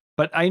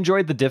 but I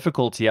enjoyed the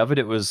difficulty of it.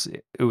 It was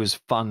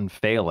fun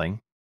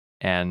failing,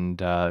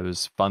 and it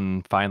was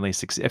fun finally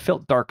succeed. It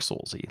felt Dark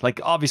Soulsy.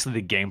 Like obviously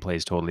the gameplay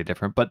is totally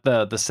different, but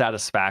the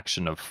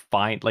satisfaction of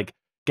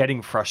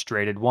getting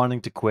frustrated,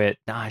 wanting to quit.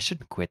 Nah, I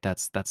shouldn't quit.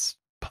 That's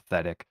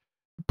pathetic.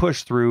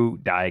 Push through,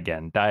 die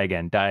again, die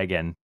again, die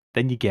again.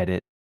 Then you get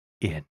it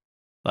in.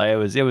 Like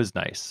it was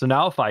nice. So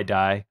now if I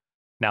die,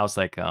 now it's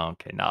like, oh,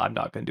 okay, no, I'm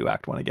not gonna do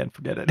Act 1 again.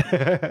 Forget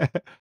it.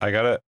 I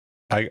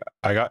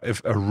got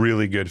a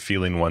really good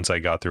feeling once I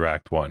got through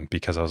Act 1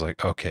 because I was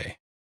like, okay.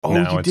 Oh,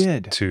 now you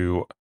did?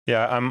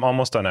 Yeah, I'm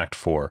almost on Act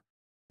 4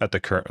 at the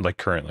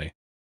currently.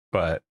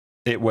 But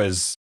it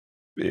was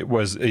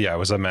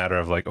a matter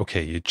of like,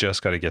 okay, you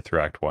just got to get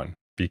through Act 1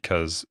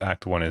 because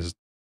Act 1 is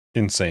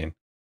insane.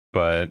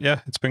 But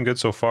yeah, it's been good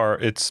so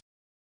far.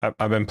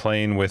 I've been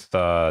playing with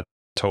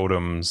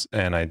totems,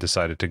 and I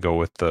decided to go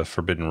with the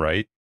Forbidden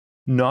Rite.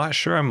 Not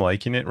sure I'm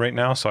liking it right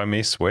now, so I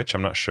may switch.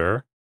 I'm not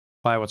sure.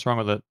 Why? What's wrong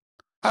with it?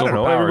 I don't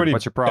know.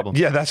 What's your problem?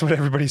 Yeah, that's what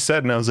everybody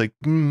said, and I was like,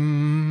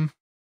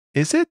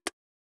 is it,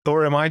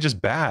 or am I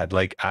just bad?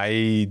 Like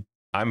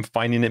I'm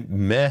finding it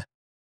meh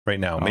right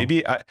now. Oh.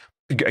 Maybe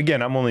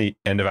I'm only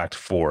end of Act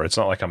 4. It's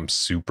not like I'm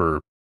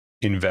super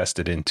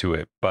invested into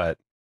it, but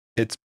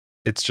it's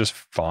just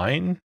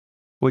fine.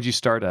 What'd you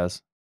start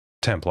as?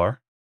 Templar.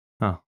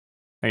 Oh.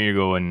 And you're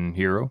going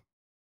hero?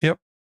 Yep.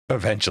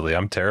 Eventually,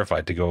 I'm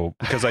terrified to go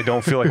because I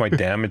don't feel like my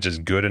damage is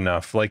good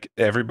enough. Like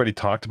everybody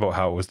talked about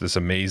how it was this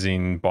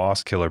amazing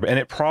boss killer, and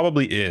it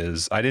probably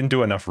is. I didn't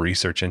do enough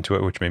research into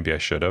it, which maybe I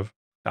should have.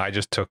 I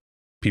just took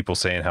people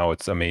saying how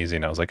it's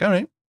amazing. I was like, all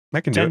right, I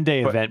can do it.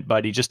 10-day event,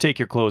 buddy. Just take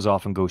your clothes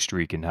off and go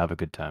streak and have a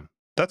good time.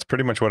 That's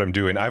pretty much what I'm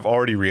doing. I've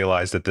already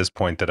realized at this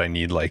point that I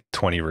need like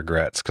 20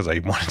 regrets because I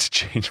wanted to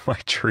change my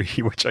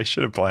tree, which I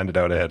should have planned it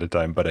out ahead of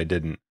time, but I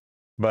didn't.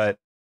 But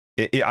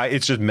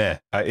it's just meh.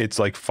 It's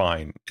like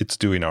fine. It's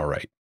doing all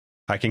right.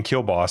 I can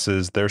kill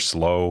bosses. They're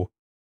slow.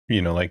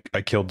 You know, like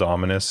I killed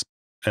Dominus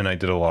and I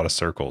did a lot of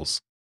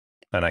circles.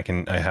 And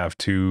I have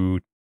two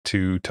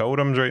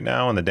totems right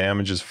now, and the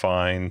damage is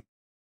fine,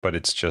 but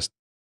it's just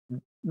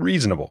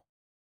reasonable.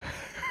 Okay.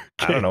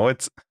 I don't know.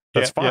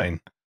 That's fine.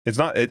 Yeah. It's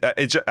not.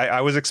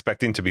 I was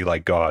expecting to be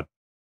like God,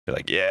 be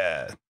like,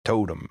 yeah,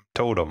 totem,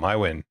 I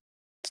win.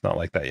 It's not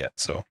like that yet.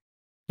 So,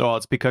 well,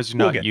 it's because you're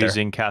not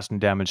using cast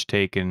and damage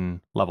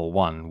taken level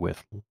 1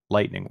 with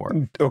lightning work.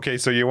 Okay,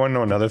 so you want to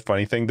know another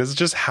funny thing? This is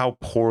just how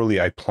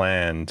poorly I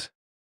planned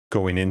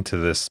going into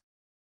this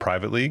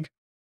private league.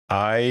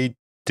 I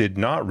did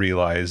not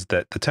realize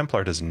that the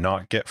Templar does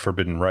not get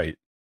Forbidden Rite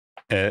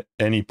at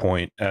any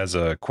point as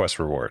a quest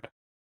reward.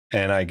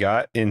 And I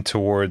got in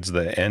towards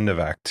the end of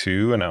Act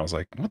 2, and I was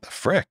like, "What the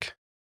frick?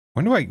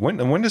 When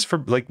does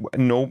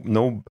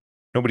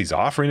nobody's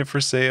offering it for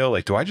sale?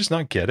 Like, do I just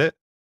not get it?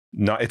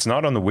 No, it's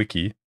not on the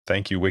wiki.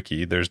 Thank you,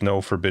 wiki. There's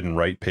no Forbidden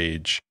Rite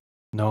page.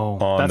 No,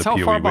 that's how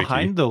far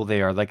behind though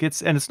they are. Like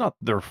it's not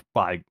their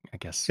I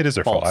guess it is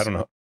their fault. I don't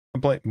know.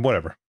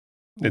 Whatever.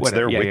 It's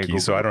their wiki,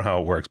 so I don't know how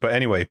it works. But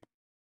anyway,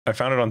 I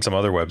found it on some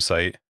other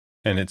website.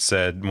 And it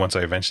said, once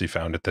I eventually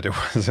found it, that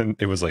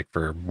it was like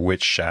for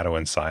Witch, Shadow,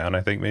 and Scion, I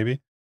think maybe.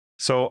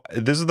 So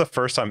this is the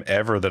first time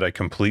ever that I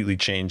completely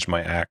changed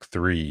my Act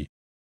 3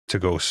 to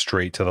go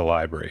straight to the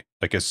library.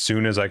 Like as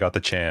soon as I got the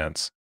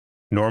chance.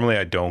 Normally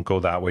I don't go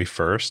that way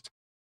first.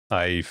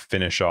 I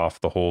finish off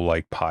the whole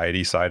like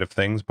piety side of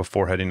things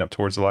before heading up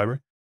towards the library.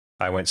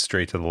 I went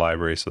straight to the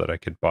library so that I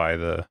could buy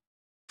the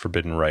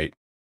Forbidden Rite.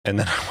 And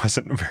then I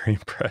wasn't very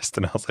impressed.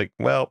 And I was like,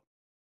 well,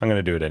 I'm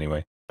going to do it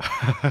anyway.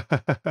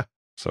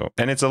 So,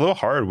 and it's a little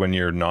hard when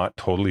you're not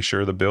totally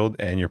sure of the build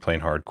and you're playing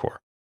hardcore,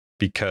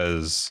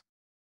 because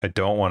I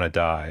don't want to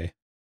die,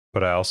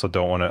 but I also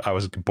don't want to. I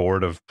was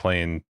bored of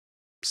playing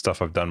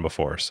stuff I've done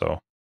before, so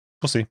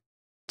we'll see.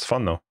 It's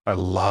fun though. I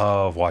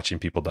love watching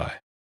people die.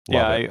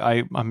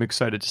 I'm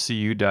excited to see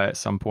you die at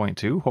some point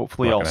too.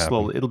 Hopefully,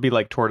 it'll be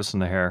like Tortoise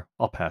and the Hare.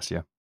 I'll pass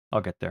you. I'll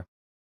get there.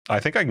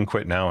 I think I can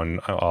quit now and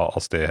I'll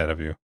stay ahead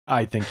of you.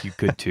 I think you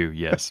could too.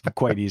 Yes,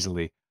 quite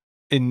easily.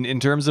 in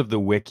terms of the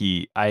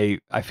wiki, I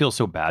feel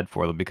so bad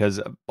for them because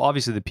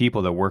obviously the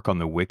people that work on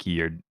the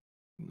wiki are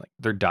like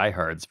they're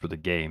diehards for the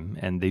game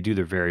and they do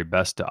their very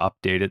best to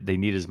update it. They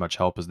need as much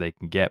help as they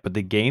can get, but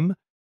the game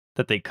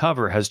that they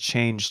cover has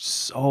changed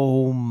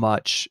so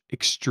much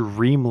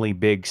extremely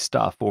big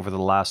stuff over the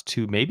last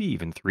two, maybe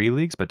even three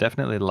leagues, but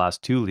definitely the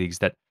last two leagues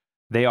that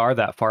they are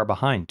that far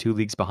behind, two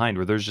leagues behind,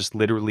 where there's just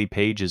literally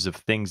pages of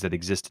things that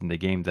exist in the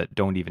game that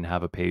don't even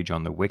have a page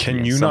on the wiki. Can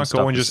And you some not go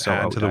stuff and is just so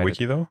add to the outdated.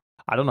 wiki though?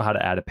 I don't know how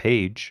to add a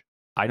page.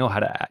 I know how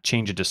to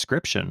change a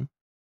description,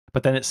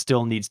 but then it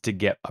still needs to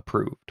get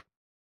approved,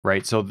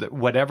 right? So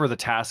whatever the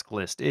task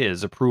list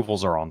is,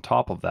 approvals are on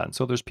top of that. And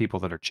so there's people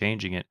that are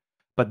changing it.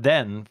 But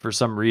then for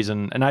some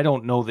reason, and I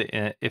don't know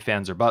the if,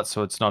 ands, or buts,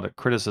 so it's not a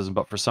criticism,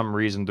 but for some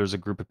reason, there's a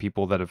group of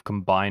people that have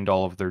combined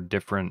all of their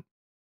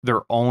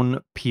own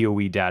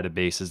PoE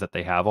databases that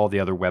they have, all the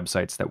other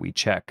websites that we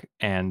check,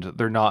 and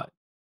they're not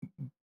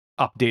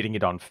updating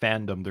it on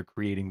fandom. They're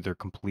creating their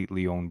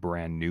completely own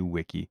brand new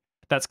wiki.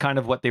 That's kind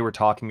of what they were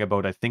talking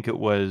about. I think it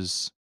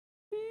was,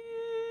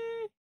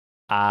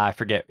 I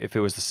forget if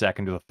it was the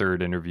second or the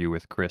third interview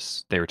with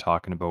Chris. They were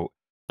talking about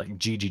like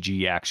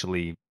GGG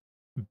actually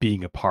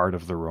being a part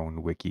of their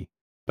own wiki.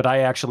 But I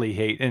actually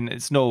hate, and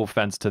it's no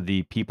offense to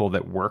the people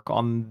that work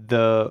on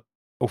the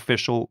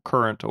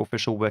current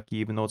official wiki,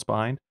 even though it's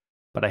behind,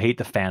 but I hate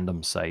the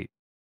fandom site.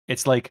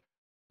 It's like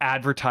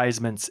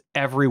advertisements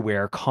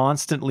everywhere,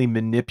 constantly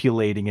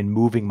manipulating and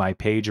moving my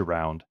page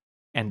around.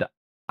 And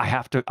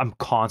I'm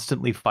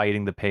constantly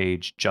fighting the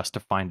page just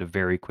to find a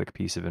very quick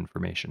piece of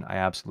information. I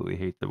absolutely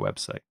hate the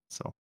website.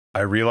 So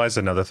I realize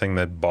another thing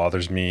that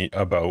bothers me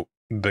about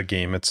the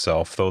game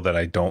itself, though, that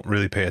I don't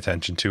really pay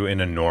attention to in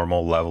a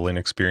normal leveling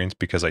experience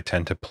because I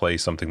tend to play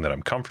something that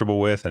I'm comfortable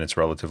with and it's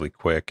relatively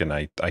quick and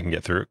I can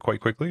get through it quite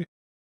quickly.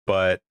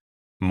 But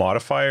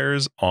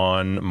modifiers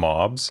on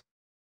mobs,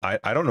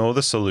 I don't know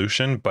the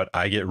solution, but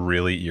I get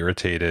really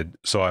irritated.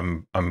 So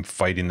I'm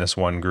fighting this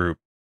one group.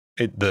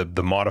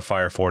 The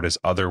modifier for it is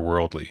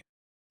otherworldly.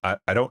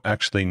 I don't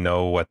actually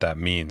know what that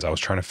means. I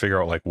was trying to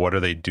figure out like what are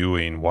they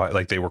doing? Why,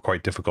 like they were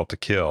quite difficult to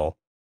kill.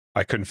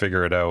 I couldn't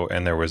figure it out,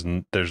 and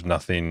there's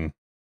nothing.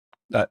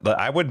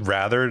 I would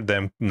rather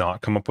them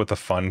not come up with a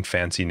fun,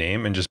 fancy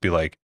name and just be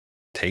like,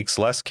 takes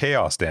less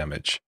chaos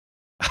damage,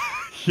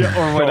 yeah,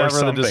 or whatever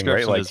something, the description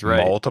right? Like is,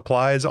 right?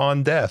 multiplies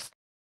on death,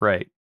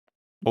 Right.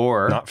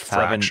 Or not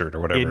fractured or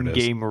whatever it is.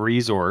 In-game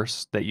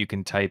resource that you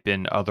can type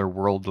in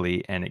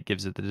otherworldly, and it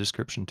gives it the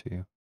description to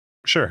you.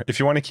 Sure, if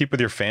you want to keep with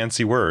your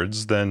fancy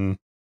words, then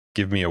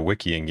give me a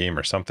wiki in game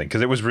or something.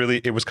 Because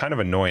it was kind of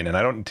annoying, and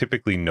I don't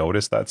typically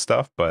notice that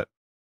stuff, but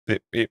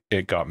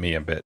it got me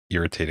a bit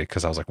irritated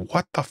because I was like,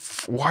 what the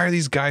why are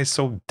these guys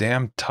so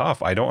damn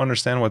tough? I don't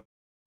understand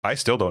I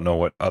still don't know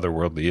what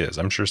otherworldly is.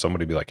 I'm sure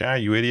somebody would be like,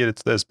 you idiot,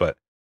 it's this, but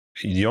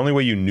the only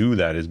way you knew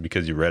that is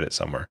because you read it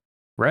somewhere.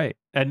 Right.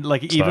 And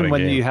like it's even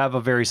when you have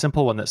a very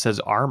simple one that says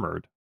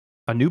armored,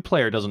 a new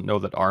player doesn't know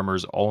that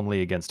armor's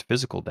only against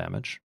physical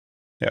damage.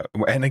 Yeah.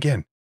 And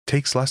again,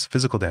 takes less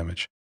physical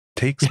damage.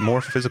 Takes more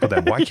physical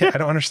damage. Why can't I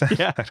don't understand.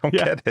 Yeah, I don't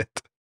get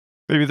it.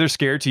 Maybe they're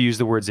scared to use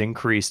the words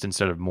increased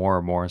instead of more,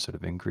 or more instead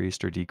of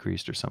increased or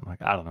decreased or something like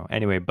that. I don't know.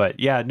 Anyway, but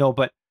yeah, no,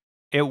 but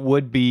it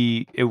would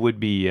be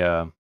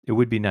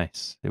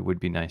nice. It would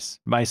be nice.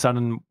 My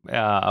son,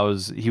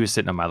 he was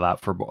sitting on my lap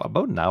for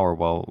about an hour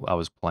while I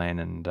was playing,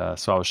 and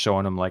so I was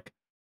showing him like,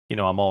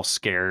 I'm all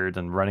scared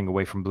and running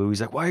away from blue. He's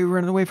like, "Why are you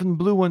running away from the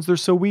blue ones? They're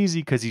so easy,"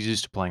 because he's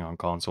used to playing on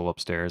console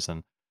upstairs,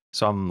 and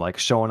so I'm like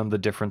showing him the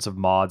difference of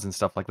mods and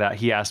stuff like that.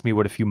 He asked me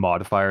what a few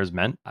modifiers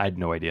meant. I had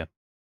no idea.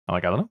 I'm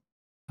like, I don't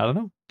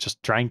know.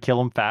 Just try and kill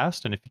them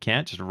fast, and if you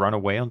can't, just run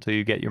away until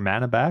you get your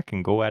mana back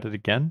and go at it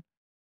again.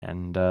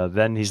 And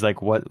then he's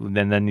like, "What?" And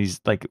then he's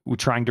like, we're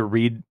trying to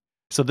read.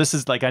 So this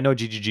is like, I know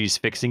GGG's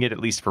fixing it, at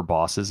least for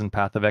bosses in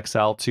Path of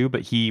Exile too,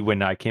 but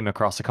when I came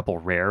across a couple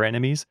rare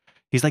enemies,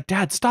 he's like,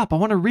 "Dad, stop, I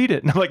want to read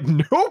it." And I'm like,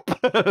 "Nope,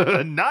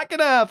 not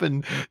gonna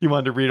happen." You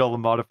wanted to read all the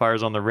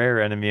modifiers on the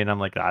rare enemy, and I'm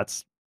like,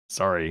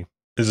 sorry.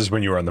 Is this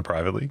when you were on the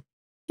private league?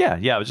 Yeah,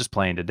 I was just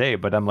playing today,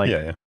 but I'm like,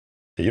 yeah.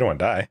 You don't want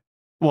to die.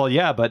 Well,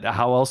 yeah, but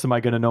how else am I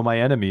going to know my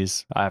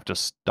enemies? I have to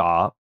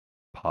stop,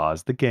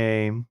 pause the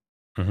game.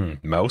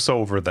 Mouse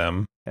over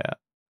them. Yeah.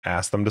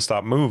 Ask them to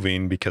stop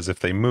moving, because if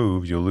they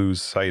move, you'll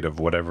lose sight of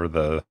whatever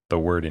the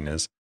wording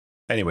is.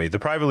 Anyway, the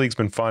private league's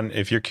been fun.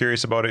 If you're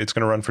curious about it, it's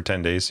going to run for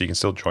 10 days, so you can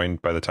still join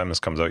by the time this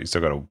comes out. You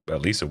still got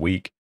at least a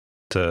week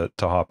to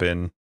hop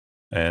in,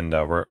 and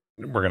we're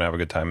going to have a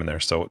good time in there.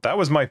 So that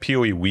was my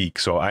PoE week.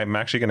 So I'm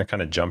actually going to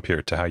kind of jump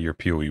here to how your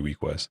PoE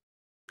week was,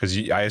 because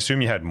I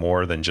assume you had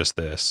more than just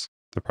this.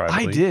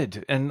 I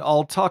did, and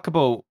I'll talk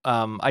about,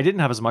 I didn't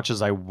have as much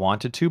as I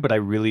wanted to, but I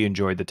really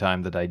enjoyed the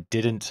time that I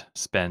didn't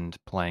spend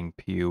playing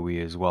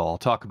PoE as well. I'll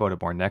talk about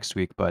it more next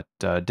week, but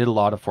did a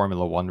lot of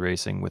Formula 1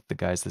 racing with the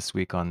guys this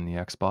week on the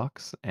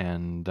Xbox,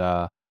 and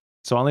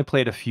so I only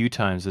played a few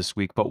times this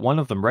week, but one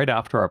of them, right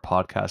after our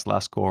podcast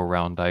last go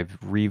around, I've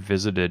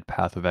revisited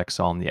Path of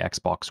Exile on the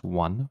Xbox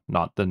One,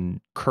 not the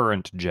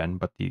current gen,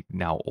 but the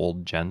now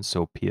old gen,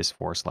 so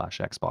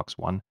PS4/Xbox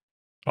One.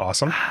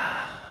 Awesome.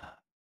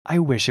 I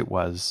wish it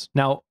was.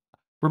 Now,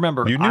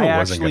 remember, You knew it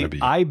wasn't going to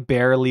be. I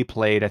barely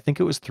played. I think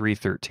it was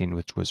 313,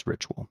 which was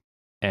Ritual.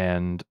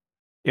 And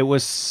it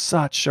was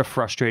such a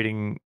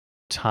frustrating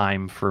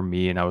time for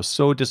me. And I was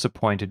so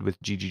disappointed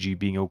with GGG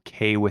being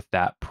okay with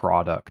that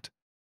product,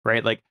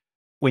 right? Like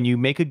when you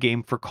make a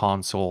game for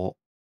console,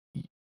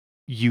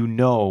 you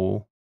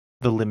know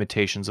the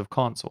limitations of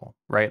console,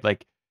 right?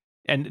 Like,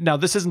 and now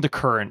this isn't a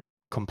current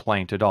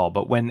complaint at all,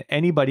 but when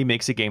anybody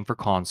makes a game for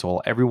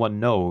console, everyone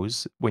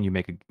knows when you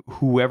make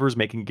whoever's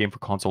making a game for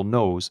console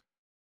knows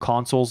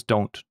consoles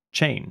don't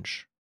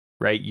change,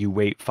 right? You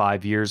wait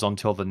 5 years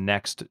until the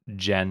next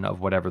gen of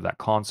whatever that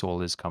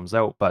console is comes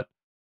out, but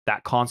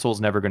that console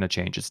is never going to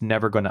change. It's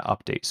never going to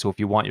update. So if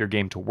you want your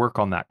game to work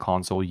on that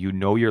console, you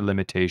know your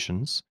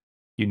limitations,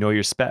 you know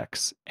your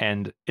specs,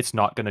 and it's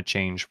not going to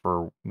change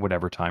for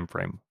whatever time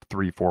frame,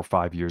 3, 4,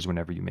 5 years,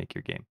 whenever you make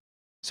your game.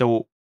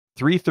 So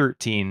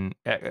 313,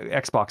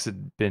 Xbox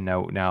had been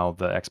out now,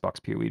 the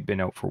Xbox PoE had been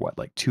out for what,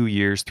 like 2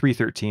 years?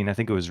 313, I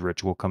think it was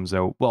Ritual comes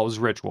out. Well, it was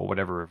Ritual,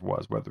 whatever it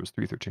was, whether it was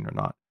 313 or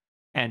not.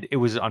 And it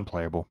was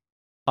unplayable.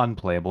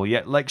 Unplayable.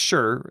 Yet, like,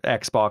 sure,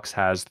 Xbox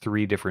has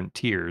 3 different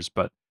tiers,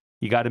 but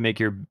you got to make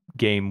your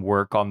game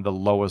work on the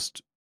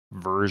lowest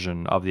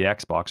version of the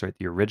Xbox, right?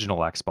 The original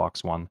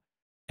Xbox One.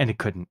 And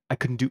I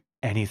couldn't do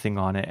anything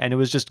on it. And it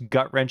was just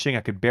gut wrenching.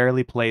 I could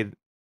barely play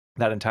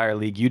that entire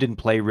league. You didn't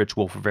play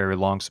Ritual for very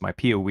long, so my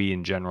PoE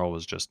in general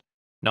was just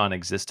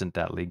non-existent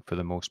that league for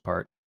the most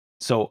part.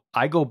 So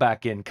I go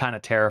back in kind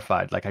of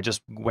terrified. Like I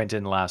just went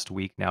in last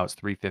week. Now it's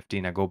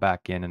 315. I go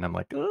back in and I'm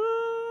like,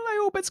 I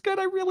hope it's good.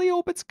 I really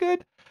hope it's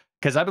good.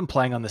 Because I've been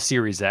playing on the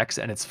Series X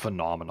and it's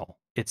phenomenal.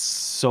 It's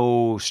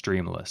so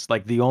streamless.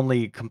 Like the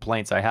only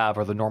complaints I have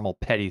are the normal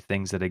petty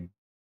things that a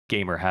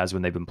gamer has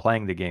when they've been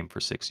playing the game for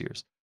 6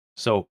 years.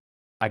 So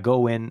I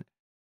go in,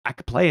 I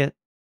could play it.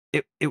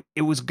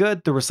 It was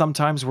good. There were some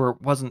times where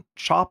it wasn't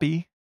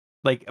choppy.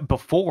 Like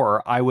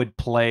before, I would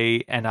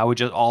play and I would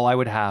just all I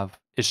would have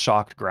is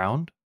shocked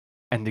ground,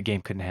 and the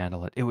game couldn't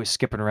handle it. It was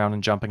skipping around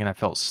and jumping, and I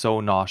felt so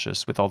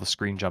nauseous with all the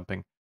screen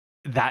jumping.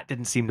 That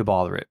didn't seem to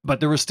bother it,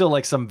 but there was still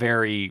like some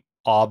very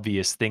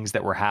obvious things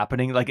that were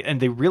happening. Like, and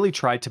they really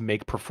tried to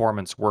make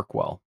performance work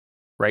well,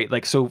 right?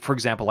 Like, so for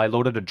example, I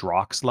loaded a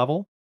Drox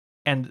level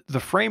and the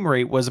frame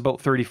rate was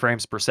about 30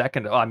 frames per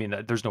second. I mean,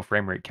 there's no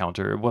frame rate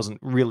counter. It wasn't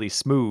really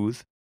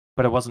smooth,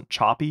 but it wasn't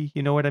choppy.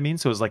 You know what I mean?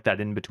 So it was like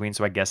that in between.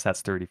 So I guess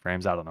that's 30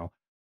 frames. I don't know.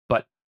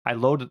 But I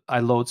load.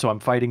 So I'm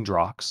fighting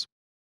Drox,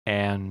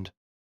 and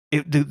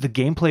the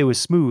gameplay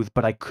was smooth,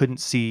 but I couldn't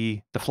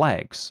see the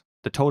flags,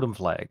 the totem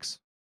flags.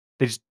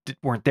 They just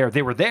weren't there.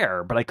 They were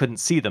there, but I couldn't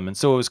see them. And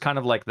so it was kind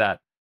of like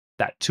that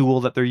tool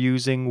that they're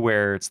using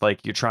where it's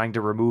like you're trying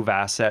to remove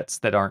assets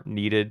that aren't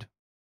needed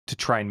to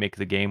try and make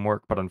the game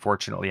work, but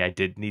unfortunately I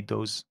did need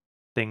those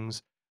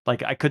things.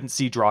 Like I couldn't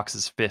see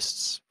Drox's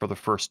fists for the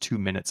first 2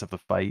 minutes of the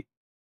fight.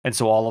 And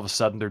so all of a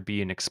sudden there'd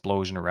be an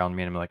explosion around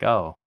me and I'm like,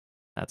 oh,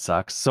 that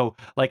sucks. So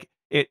like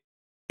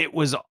it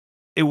was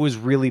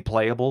really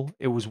playable.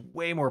 It was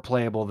way more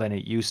playable than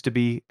it used to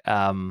be.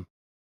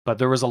 But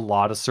there was a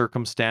lot of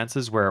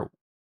circumstances where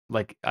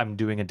like I'm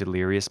doing a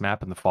Delirious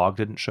map and the fog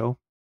didn't show.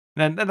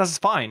 And that's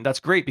fine.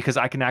 That's great because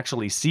I can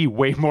actually see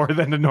way more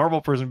than a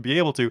normal person would be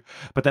able to.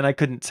 But then I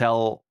couldn't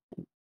tell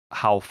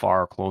how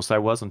far close I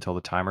was until the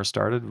timer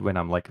started when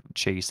I'm like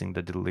chasing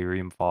the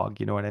delirium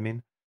fog. You know what I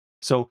mean?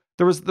 So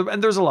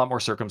and there's a lot more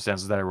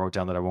circumstances that I wrote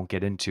down that I won't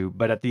get into.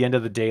 But at the end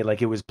of the day,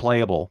 like it was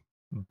playable,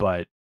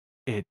 but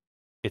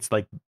it's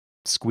like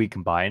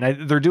squeaking by.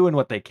 And they're doing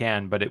what they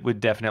can, but it would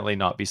definitely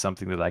not be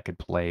something that I could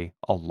play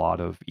a lot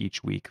of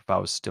each week if I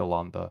was still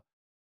on the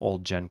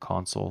old gen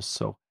consoles.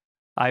 So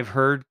I've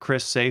heard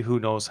Chris say, who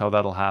knows how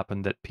that'll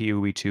happen, that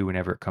PoE 2,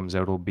 whenever it comes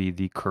out, will be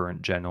the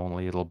current gen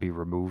only. It'll be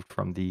removed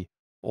from the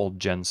old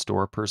gen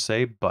store per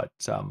se, but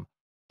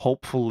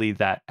hopefully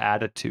that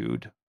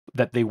attitude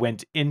that they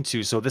went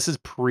into, so this is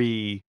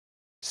pre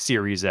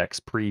Series X,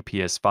 pre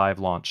PS5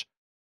 launch.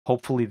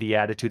 Hopefully the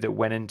attitude that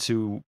went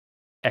into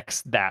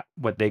that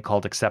what they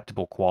called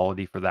acceptable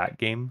quality for that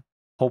game,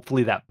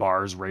 hopefully that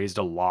bar is raised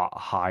a lot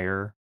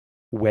higher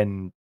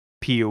when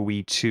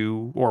PoE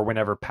 2 or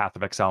whenever Path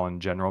of Exile in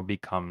general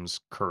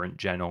becomes current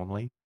gen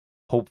only.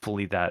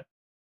 Hopefully that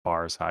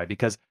bar is high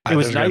because it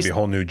was There's nice. Going to be a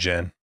whole new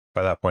gen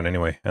by that point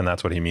anyway, and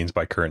that's what he means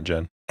by current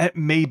gen.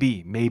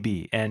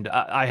 Maybe, and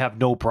I have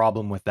no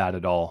problem with that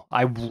at all.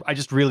 I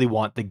just really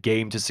want the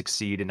game to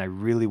succeed, and I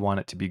really want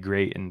it to be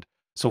great. And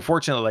so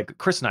fortunately, like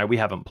Chris and I, we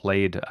haven't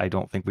played. I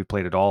don't think we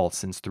played at all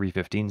since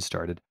 315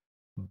 started.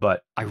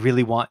 But I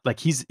really want, like,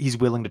 he's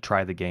willing to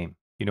try the game.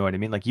 You know what I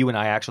mean? Like you and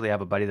I actually have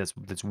a buddy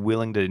that's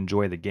willing to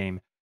enjoy the game.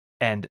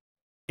 And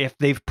if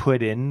they've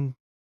put in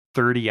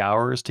 30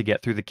 hours to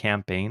get through the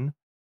campaign,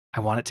 I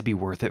want it to be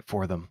worth it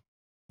for them.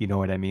 You know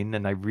what I mean?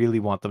 And I really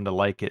want them to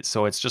like it.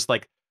 So it's just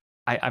like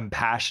I'm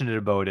passionate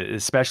about it,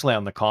 especially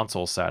on the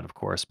console side, of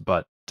course.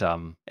 But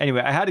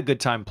anyway, I had a good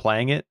time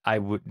playing it. I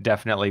would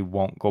definitely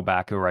won't go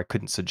back, or I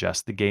couldn't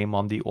suggest the game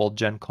on the old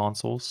gen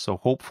consoles. So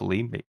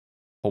hopefully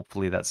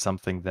that's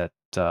something that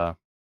I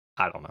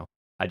don't know.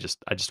 I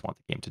just want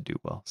the game to do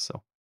well.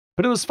 So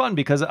But it was fun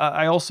because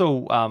I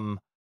also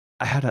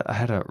I had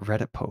a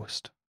Reddit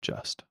post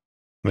just.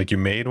 Like you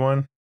made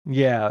one?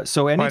 Yeah.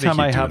 So Why do you anytime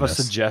keep I have doing a this?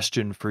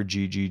 suggestion for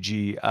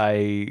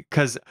GGG,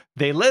 because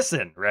they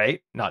listen,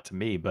 right? Not to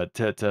me, but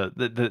to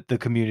the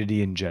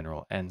community in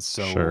general. And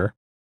so Sure.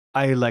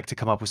 I like to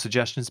come up with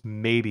suggestions.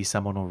 Maybe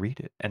someone will read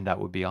it, and that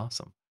would be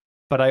awesome.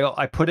 But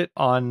I put it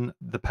on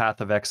the Path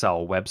of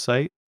Exile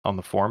website on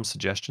the forum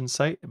suggestion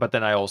site, but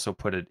then I also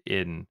put it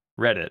in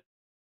Reddit.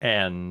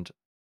 And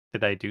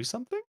did I do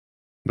something?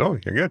 No,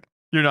 you're good.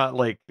 You're not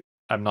like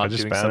I'm I not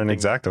just doing found an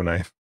something. X-Acto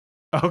knife.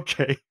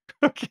 Okay.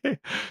 Okay.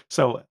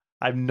 So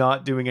I'm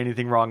not doing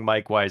anything wrong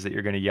mic wise that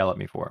you're going to yell at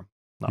me for.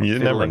 Not You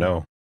never fiddling.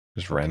 know.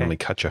 Just randomly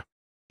cut you.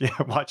 Yeah.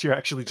 Watch, you're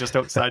actually just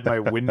outside my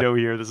window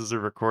here. This is a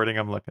recording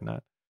I'm looking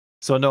at.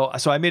 So no,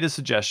 so I made a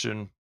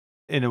suggestion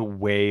in a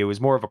way. It was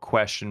more of a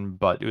question,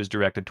 but it was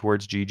directed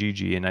towards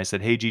GGG. And I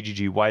said, hey,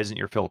 GGG, why isn't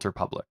your filter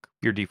public?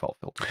 Your default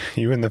filter.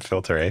 You and the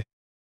filter, eh?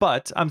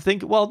 But I'm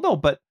thinking, well, no,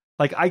 but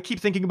like I keep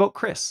thinking about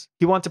Chris.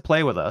 He wanted to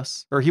play with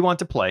us, or he wanted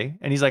to play,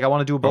 and he's like, I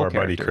want to do a bow Our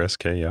buddy character. Chris,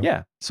 okay, yeah.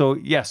 Yeah. So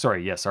yeah,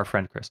 sorry, yes, our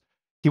friend Chris.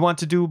 He wanted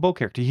to do a bow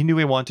character. He knew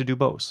he wanted to do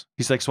bows.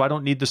 He's like, so I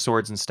don't need the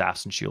swords and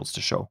staffs and shields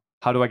to show.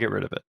 How do I get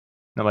rid of it?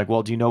 And I'm like,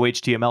 well, do you know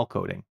HTML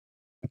coding?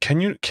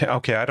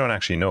 Okay, I don't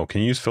actually know.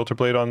 Can you use filter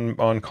blade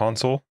on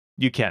console?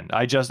 You can.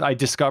 I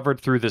discovered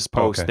through this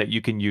post Okay. that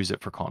you can use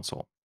it for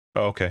console.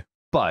 Oh, okay.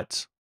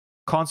 But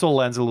console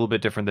land's a little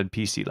bit different than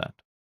PC land,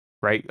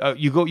 right?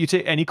 You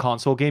take any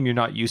console game, you're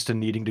not used to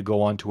needing to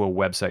go onto a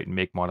website and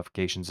make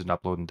modifications and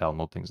upload and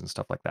download things and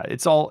stuff like that.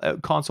 It's all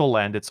console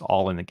land. It's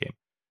all in the game.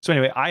 So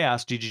anyway, I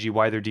asked GGG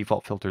why their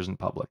default filters in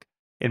public.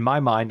 In my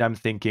mind, I'm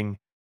thinking,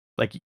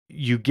 like,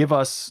 you give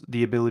us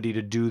the ability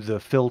to do the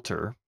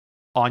filter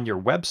on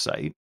your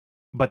website,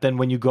 but then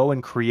when you go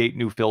and create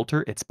new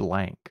filter, it's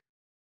blank.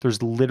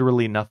 There's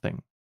literally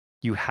nothing.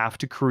 You have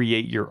to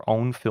create your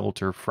own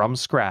filter from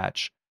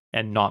scratch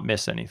and not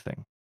miss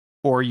anything.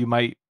 Or you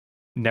might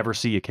never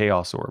see a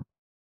chaos orb.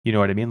 You know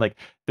what I mean? Like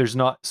there's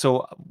not.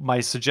 So my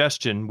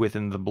suggestion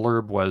within the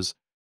blurb was,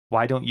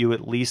 why don't you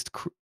at least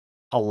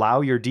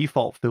allow your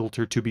default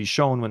filter to be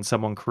shown when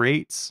someone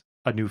creates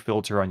a new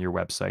filter on your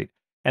website?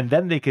 And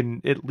then they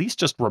can at least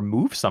just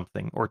remove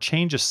something or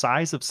change a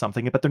size of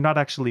something, but they're not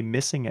actually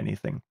missing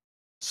anything.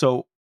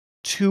 So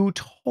two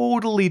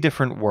totally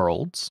different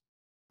worlds.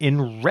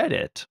 In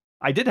Reddit,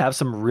 I did have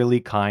some really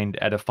kind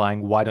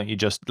edifying. Why don't you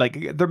just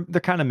like they're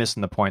kind of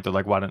missing the point. They're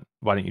like, why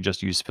don't you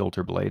just use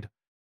filter blade?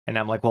 And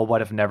I'm like, well,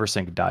 what if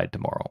Neversink died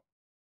tomorrow?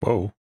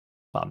 Whoa.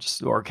 I'm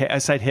just or I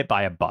said hit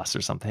by a bus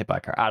or something, hit by a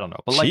car. I don't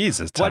know. But like,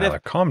 Jesus, Tyler,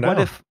 calm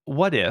down.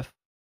 What if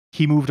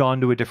he moved on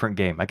to a different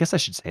game? I guess I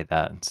should say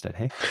that instead.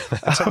 Hey,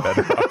 that's a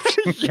better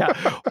option.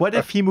 Yeah. What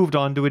if he moved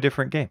on to a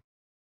different game?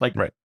 Like,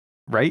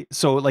 right.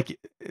 So like,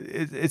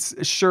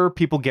 it's sure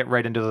people get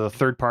right into the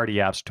third party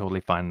apps, totally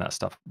fine that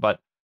stuff.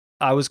 But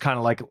I was kind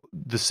of like,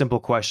 the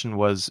simple question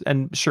was,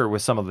 and sure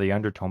with some of the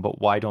undertone,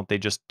 but why don't they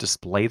just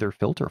display their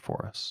filter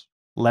for us?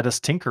 Let us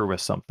tinker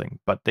with something.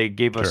 But they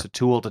gave us a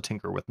tool to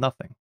tinker with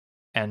nothing.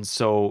 And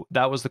so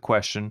that was the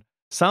question.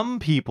 Some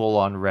people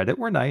on Reddit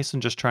were nice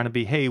and just trying to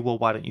be, hey, well,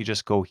 why don't you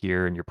just go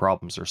here and your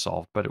problems are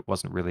solved? But it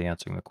wasn't really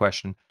answering the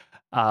question.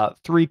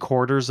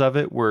 3/4 of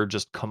it were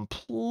just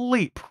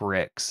complete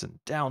pricks and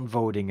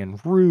downvoting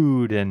and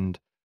rude and,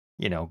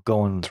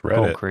 going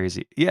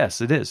crazy. Yes,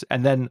 it is.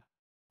 And then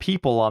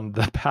people on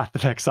the Path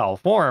of Exile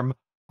forum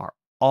are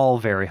all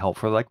very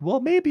helpful. Like, well,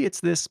 maybe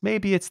it's this,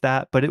 maybe it's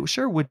that, but it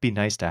sure would be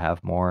nice to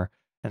have more.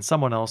 And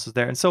someone else is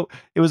there. And so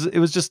it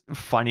was just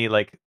funny,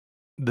 like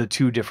the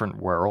two different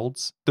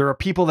worlds. There are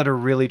people that are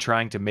really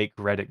trying to make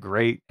Reddit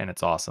great, and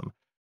it's awesome.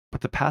 But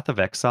the Path of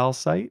Exile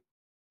site,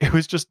 it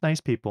was just nice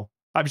people.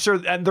 I'm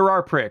sure, and there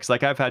are pricks.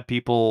 Like I've had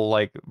people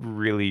like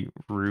really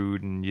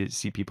rude, and you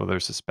see people that are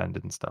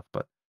suspended and stuff.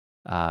 But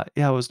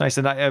yeah, it was nice.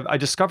 And I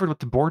discovered what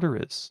the border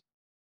is.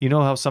 You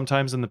know how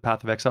sometimes in the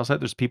Path of Exile site,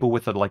 there's people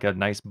with like a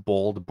nice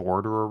bold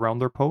border around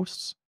their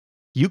posts?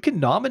 You can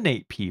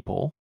nominate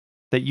people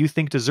that you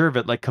think deserve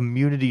it, like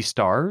community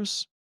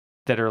stars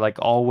that are like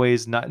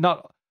always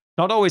not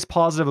always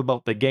positive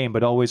about the game,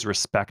 but always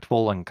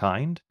respectful and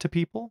kind to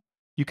people.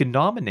 You can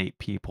nominate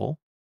people,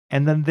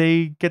 and then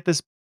they get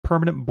this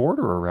permanent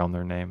border around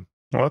their name.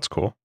 Well, that's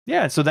cool.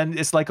 Yeah, so then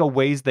it's like a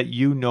ways that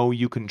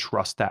you can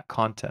trust that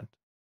content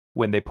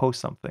when they post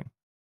something,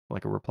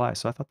 like a reply.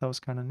 So I thought that was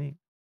kind of neat.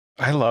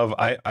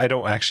 I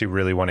don't actually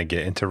really want to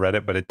get into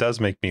Reddit, but it does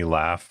make me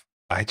laugh.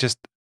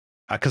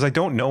 Because I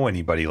don't know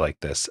anybody like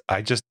this.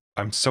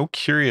 I'm so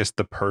curious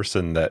the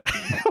person that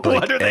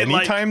like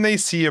anytime they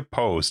see a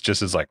post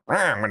just is like,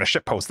 I'm going to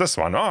shit post this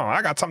one. Oh,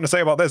 I got something to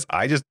say about this.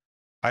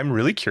 I'm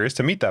really curious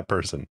to meet that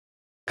person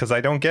because I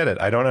don't get it.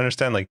 I don't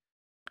understand. Like,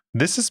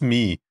 this is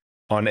me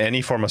on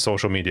any form of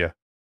social media.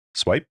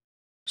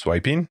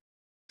 Swiping,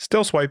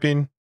 still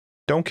swiping,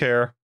 don't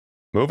care,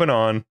 moving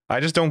on. I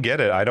just don't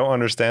get it. I don't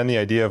understand the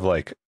idea of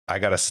like, I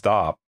got to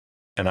stop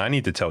and I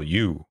need to tell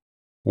you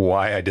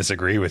why I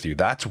disagree with you.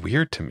 That's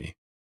weird to me.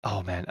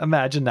 Oh man,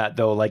 imagine that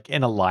though, like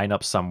in a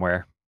lineup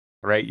somewhere,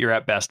 right? You're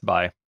at Best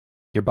Buy,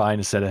 you're buying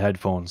a set of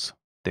headphones.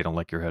 They don't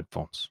like your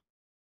headphones.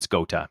 It's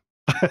go time.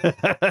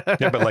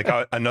 Yeah, but like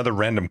another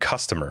random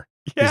customer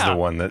is the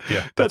one that,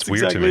 that's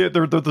weird exactly to me. it.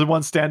 They're the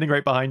one standing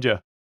right behind you.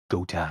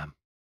 Go time.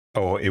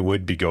 Oh, it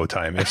would be go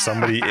time if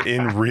somebody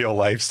in real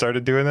life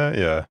started doing that.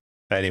 Yeah.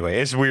 Anyway,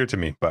 it's weird to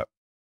me, but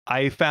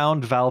I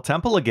found Val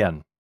Temple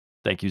again.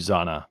 Thank you,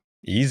 Zana.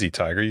 easy,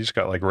 Tiger. You just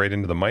got like right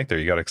into the mic there.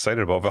 You got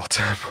excited about Val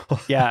Temple.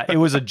 Yeah, it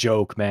was a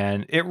joke,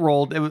 man. It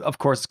rolled. It was, of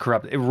course,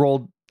 corrupt. It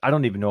rolled. I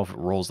don't even know if it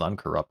rolls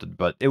uncorrupted,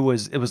 but it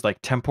was like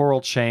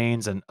temporal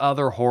chains and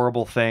other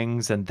horrible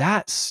things. And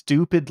that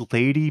stupid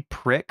lady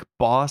prick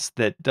boss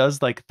that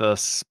does like the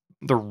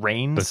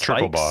rain the spikes.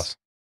 triple boss.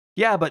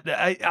 Yeah, but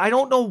I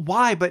don't know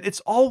why, but it's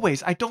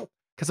always,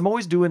 because I'm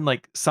always doing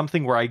like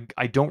something where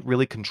I don't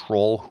really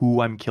control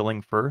who I'm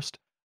killing first.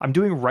 I'm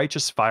doing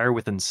Righteous Fire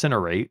with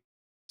Incinerate,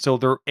 so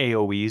they're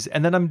AoEs,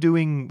 and then I'm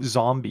doing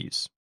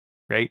zombies,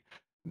 right?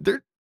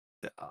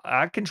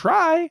 I can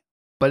try,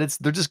 but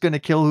they're just gonna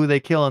kill who they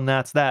kill, and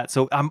that's that.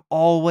 So I'm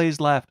always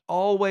left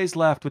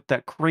with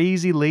that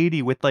crazy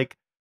lady with like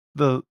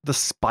the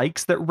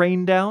spikes that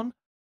rain down.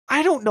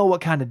 I don't know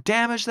what kind of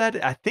damage that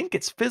is. I think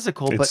it's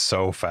physical, It's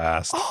so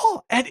fast.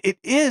 Oh, and it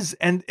is.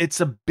 And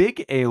it's a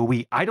big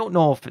AoE. I don't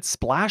know if it's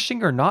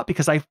splashing or not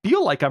because I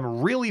feel like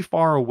I'm really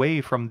far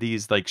away from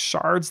these like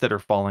shards that are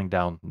falling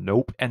down.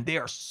 Nope. And they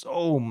are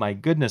so, my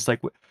goodness.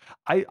 Like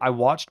I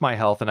watched my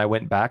health and I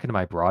went back into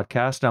my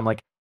broadcast and I'm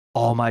like,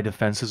 all my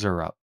defenses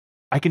are up.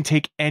 I can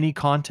take any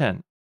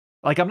content.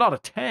 Like I'm not a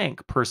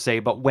tank per se,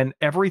 but when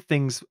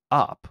everything's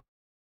up,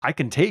 I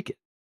can take it.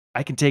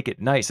 I can take it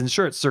nice. And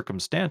sure, it's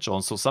circumstantial.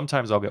 And so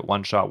sometimes I'll get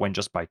one shot when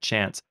just by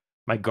chance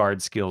my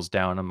guard skill's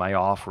down and my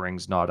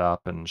offering's not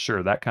up and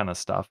sure, that kind of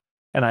stuff.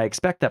 And I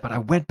expect that. But I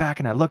went back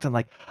and I looked and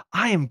like,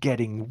 I am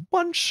getting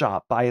one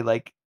shot by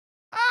like,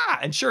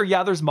 and sure,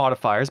 yeah, there's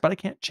modifiers, but I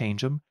can't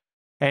change them.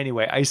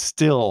 Anyway, I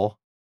still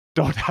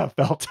don't have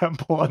Val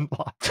Temple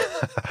unlocked.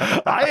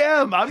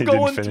 I'm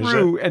going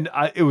through. And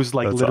it was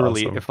like, that's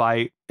literally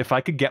awesome. If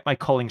I could get my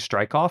culling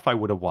strike off, I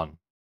would have won,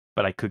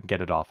 but I couldn't get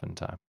it off in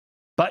time.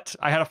 But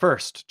I had a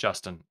first,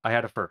 Justin. I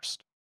had a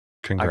first.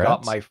 Congrats. I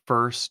got my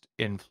first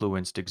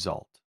influenced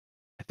Exalt.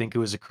 I think it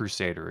was a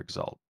Crusader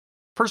Exalt.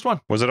 First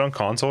one. Was it on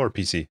console or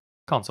PC?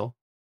 Console.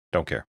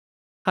 Don't care.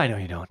 I know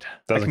you don't.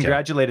 Doesn't I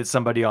congratulated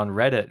somebody on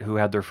Reddit who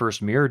had their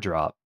first mirror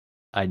drop.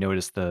 I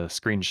noticed the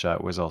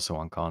screenshot was also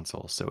on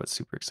console, so it's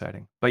super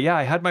exciting. But yeah,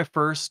 I had my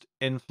first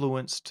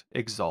influenced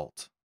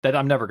Exalt that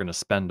I'm never going to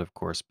spend, of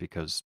course,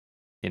 because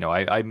you know,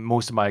 I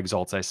most of my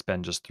exalts I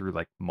spend just through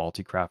like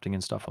multi-crafting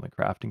and stuff on the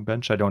crafting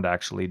bench. I don't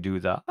actually do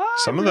the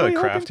some of the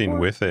crafting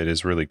with it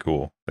is really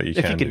cool that you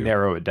can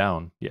narrow it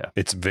down. Yeah,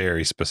 it's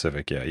very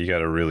specific. Yeah, you got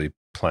to really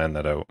plan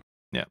that out.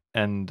 Yeah,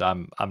 and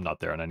I'm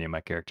not there on any of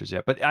my characters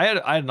yet, but I had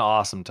an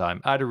awesome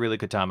time. I had a really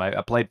good time. I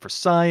played for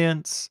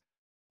science,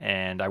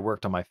 and I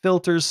worked on my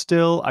filters.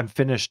 Still, I'm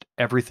finished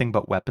everything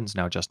but weapons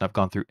now. Justin, I've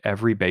gone through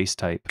every base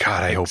type.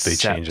 God, I hope they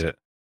change it.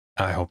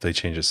 I hope they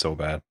change it so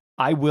bad.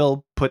 I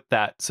will put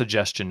that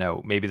suggestion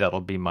out. Maybe that'll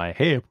be my,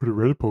 hey, I put a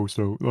Reddit post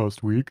out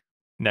last week.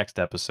 Next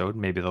episode,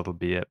 maybe that'll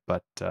be it.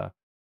 But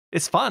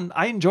it's fun.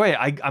 I enjoy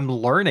it. I'm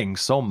learning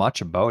so much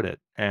about it.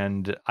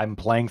 And I'm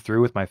playing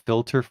through with my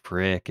filter.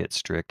 Frick, it's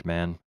strict,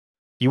 man.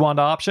 You want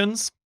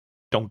options?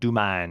 Don't do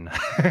mine.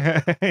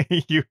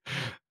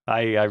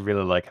 I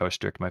really like how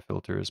strict my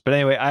filter is. But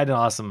anyway, I had an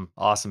awesome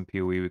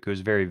PoE week. It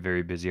was very,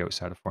 very busy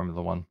outside of Formula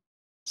 1.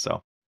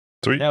 So,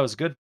 sweet. Yeah, it was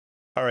good.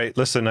 All right,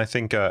 listen, I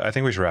think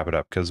we should wrap it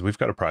up because we've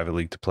got a private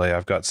league to play.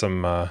 I've got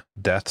some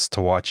deaths to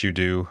watch you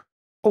do.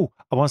 Oh,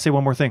 I want to say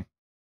one more thing.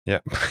 Yeah,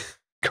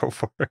 go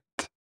for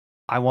it.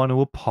 I want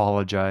to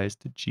apologize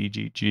to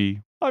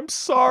GGG. I'm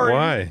sorry.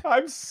 Why?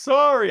 I'm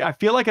sorry. I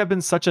feel like I've been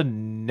such a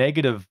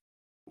negative.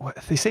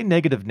 They say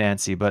negative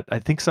Nancy, but I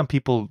think some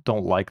people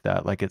don't like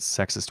that. Like it's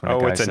sexist when a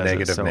guy it's a says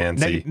negative it.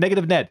 Nancy.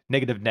 Negative Ned.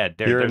 Negative Ned.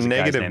 You're a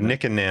negative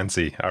Nick and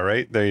Nancy. All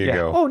right, there you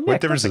go. Oh, Nick, what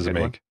difference does it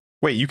make? One.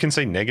 Wait, you can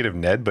say negative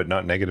Ned, but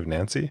not negative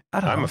Nancy?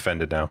 I'm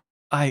offended now.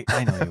 I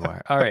know you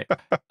are. All right.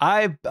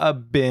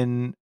 I've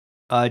been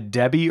a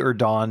Debbie or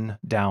Don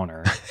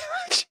Downer.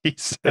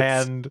 Jesus.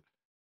 And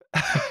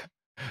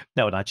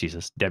no, not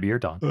Jesus. Debbie or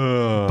Don.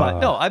 But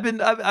no,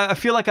 I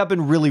feel like I've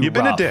been really You've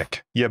rough. been a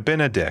dick. You've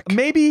been a dick.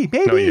 Maybe.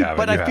 No, you haven't.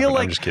 But I feel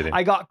like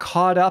I got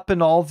caught up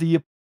in all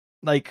the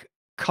like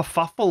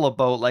kerfuffle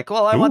about like,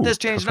 well, I want this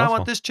changed and I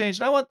want this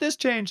changed and I want this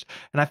changed.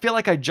 And I feel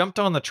like I jumped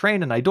on the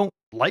train and I don't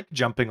like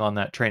jumping on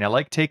that train. I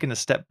like taking a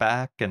step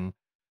back. And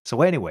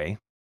so anyway,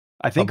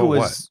 I think it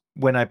was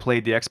when I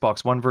played the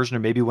Xbox One version or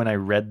maybe when I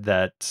read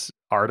that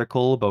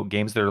article about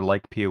games that are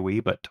like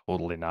PoE, but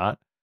totally not.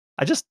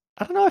 I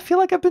don't know. I feel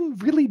like I've been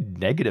really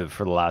negative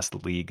for the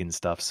last league and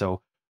stuff.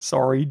 So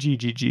sorry,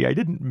 GGG. I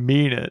didn't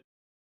mean it.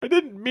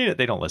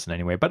 They don't listen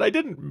anyway, but I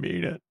didn't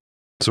mean it.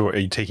 So are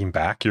you taking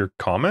back your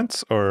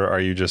comments or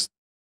are you just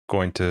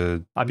going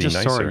to I'm be just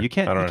nicer? sorry. You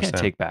can't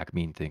take back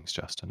mean things,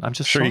 Justin. I'm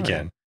just sure sorry. You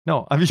can.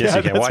 No, yes,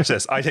 you can. Watch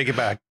this. I take it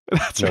back.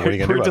 That's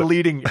right. We're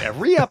deleting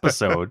every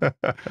episode.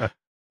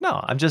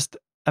 No,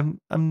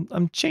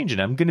 I'm changing.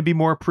 I'm going to be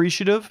more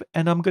appreciative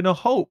and I'm going to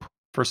hope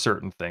for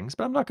certain things,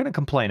 but I'm not going to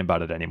complain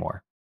about it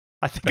anymore.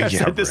 I think I've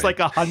Yeah, said this right.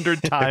 like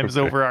 100 times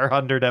over our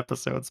 100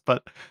 episodes,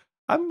 but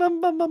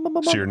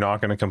So you're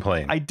not going to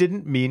complain. I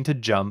didn't mean to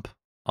jump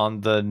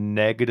on the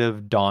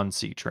negative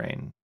Dauncey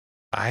train.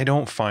 I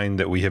don't find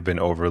that we have been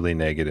overly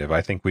negative.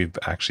 I think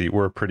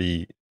we're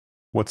pretty,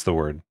 what's the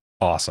word?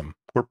 Awesome.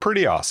 We're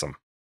pretty awesome.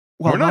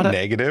 Well, we're not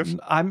negative.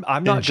 I'm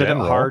not good at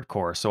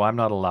hardcore, so I'm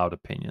not allowed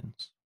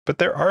opinions. But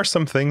there are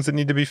some things that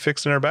need to be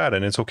fixed and are bad,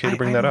 and it's okay to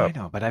bring that up. I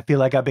know, but I feel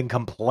like I've been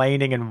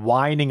complaining and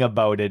whining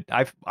about it.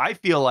 I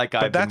feel like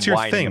I've been whining about it. But that's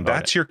your thing.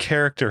 That's your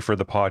character for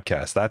the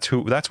podcast.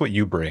 That's what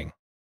you bring.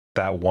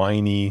 That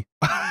whiny.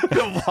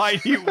 The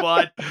whiny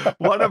wad.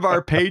 One of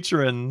our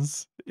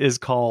patrons is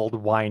called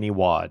Whiny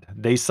Wad.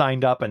 They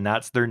signed up and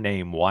that's their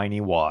name,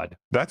 Whiny Wad.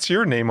 That's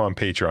your name on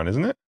Patreon,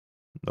 isn't it?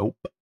 Nope.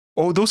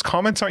 Oh, those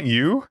comments aren't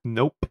you?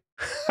 Nope.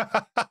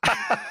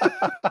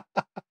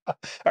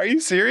 Are you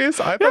serious?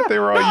 I thought they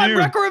were all you. I'm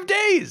Wrecker of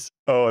Days.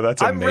 Oh,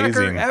 that's amazing.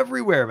 I'm Wrecker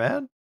everywhere,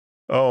 man.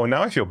 Oh,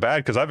 now I feel bad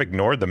because I've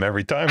ignored them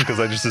every time because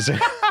I just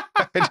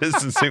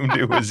assumed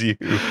it was you.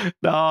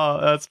 No,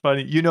 that's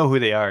funny. You know who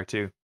they are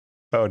too.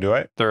 Oh, do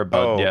I? They're a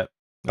bug. Yeah.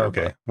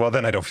 Okay. Well,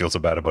 then I don't feel so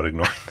bad about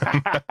ignoring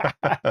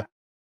them.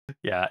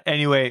 Yeah.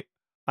 Anyway,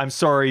 I'm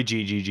sorry,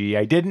 GGG.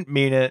 I didn't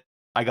mean it.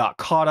 I got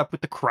caught up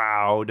with the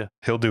crowd.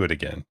 He'll do it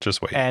again.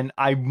 Just wait. And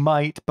I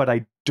might, but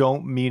I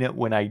don't mean it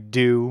when I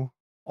do.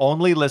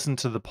 Only listen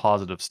to the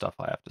positive stuff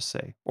I have to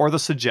say, or the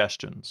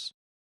suggestions,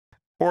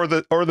 or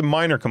the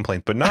minor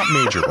complaint, but not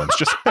major ones.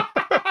 Just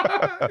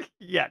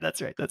yeah,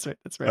 that's right.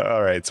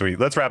 All right, sweet.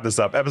 Let's wrap this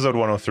up. Episode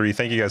 103.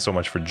 Thank you guys so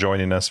much for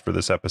joining us for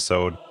this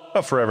episode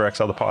of Forever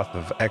Exiled, the Path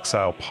of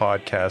Exile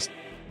podcast.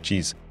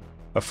 Jeez,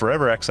 a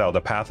Forever Exiled,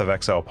 the Path of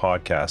Exile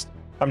podcast.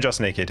 I'm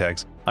Justin AK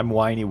Tags. I'm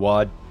Whiny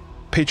Wad.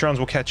 Patrons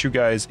will catch you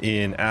guys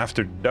in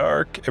After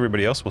Dark.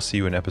 Everybody else, we'll see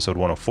you in episode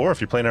 104.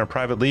 If you're playing in a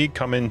private league,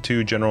 come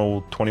into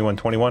General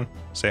 2121.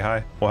 Say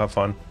hi. We'll have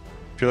fun.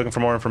 If you're looking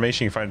for more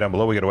information, you can find it down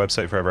below. We got a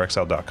website,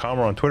 foreverexiled.com.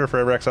 We're on Twitter,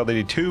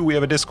 foreverexiled82. We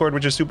have a Discord,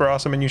 which is super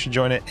awesome, and you should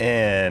join it.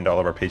 And all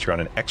of our Patreon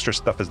and extra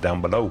stuff is down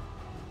below.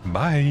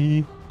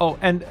 Bye. Oh,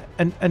 and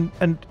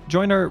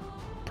join our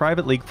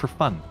private league for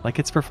fun. Like,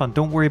 it's for fun.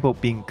 Don't worry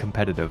about being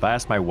competitive. I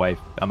asked my wife,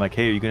 I'm like,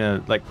 hey, are you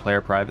going to play our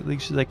private league?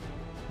 She's like,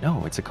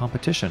 no, it's a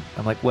competition.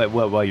 I'm like, what,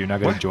 you're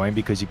not going to join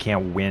because you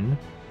can't win?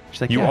 She's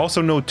like, you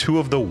also know two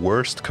of the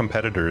worst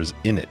competitors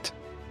in it,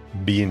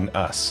 being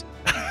us.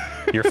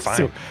 You're fine.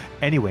 So,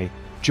 anyway,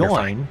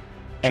 join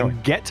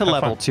and get to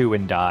level 2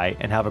 and die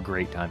and have a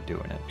great time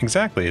doing it.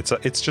 Exactly.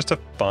 It's just a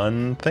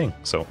fun thing.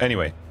 So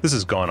anyway, this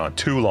has gone on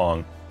too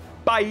long.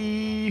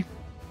 Bye.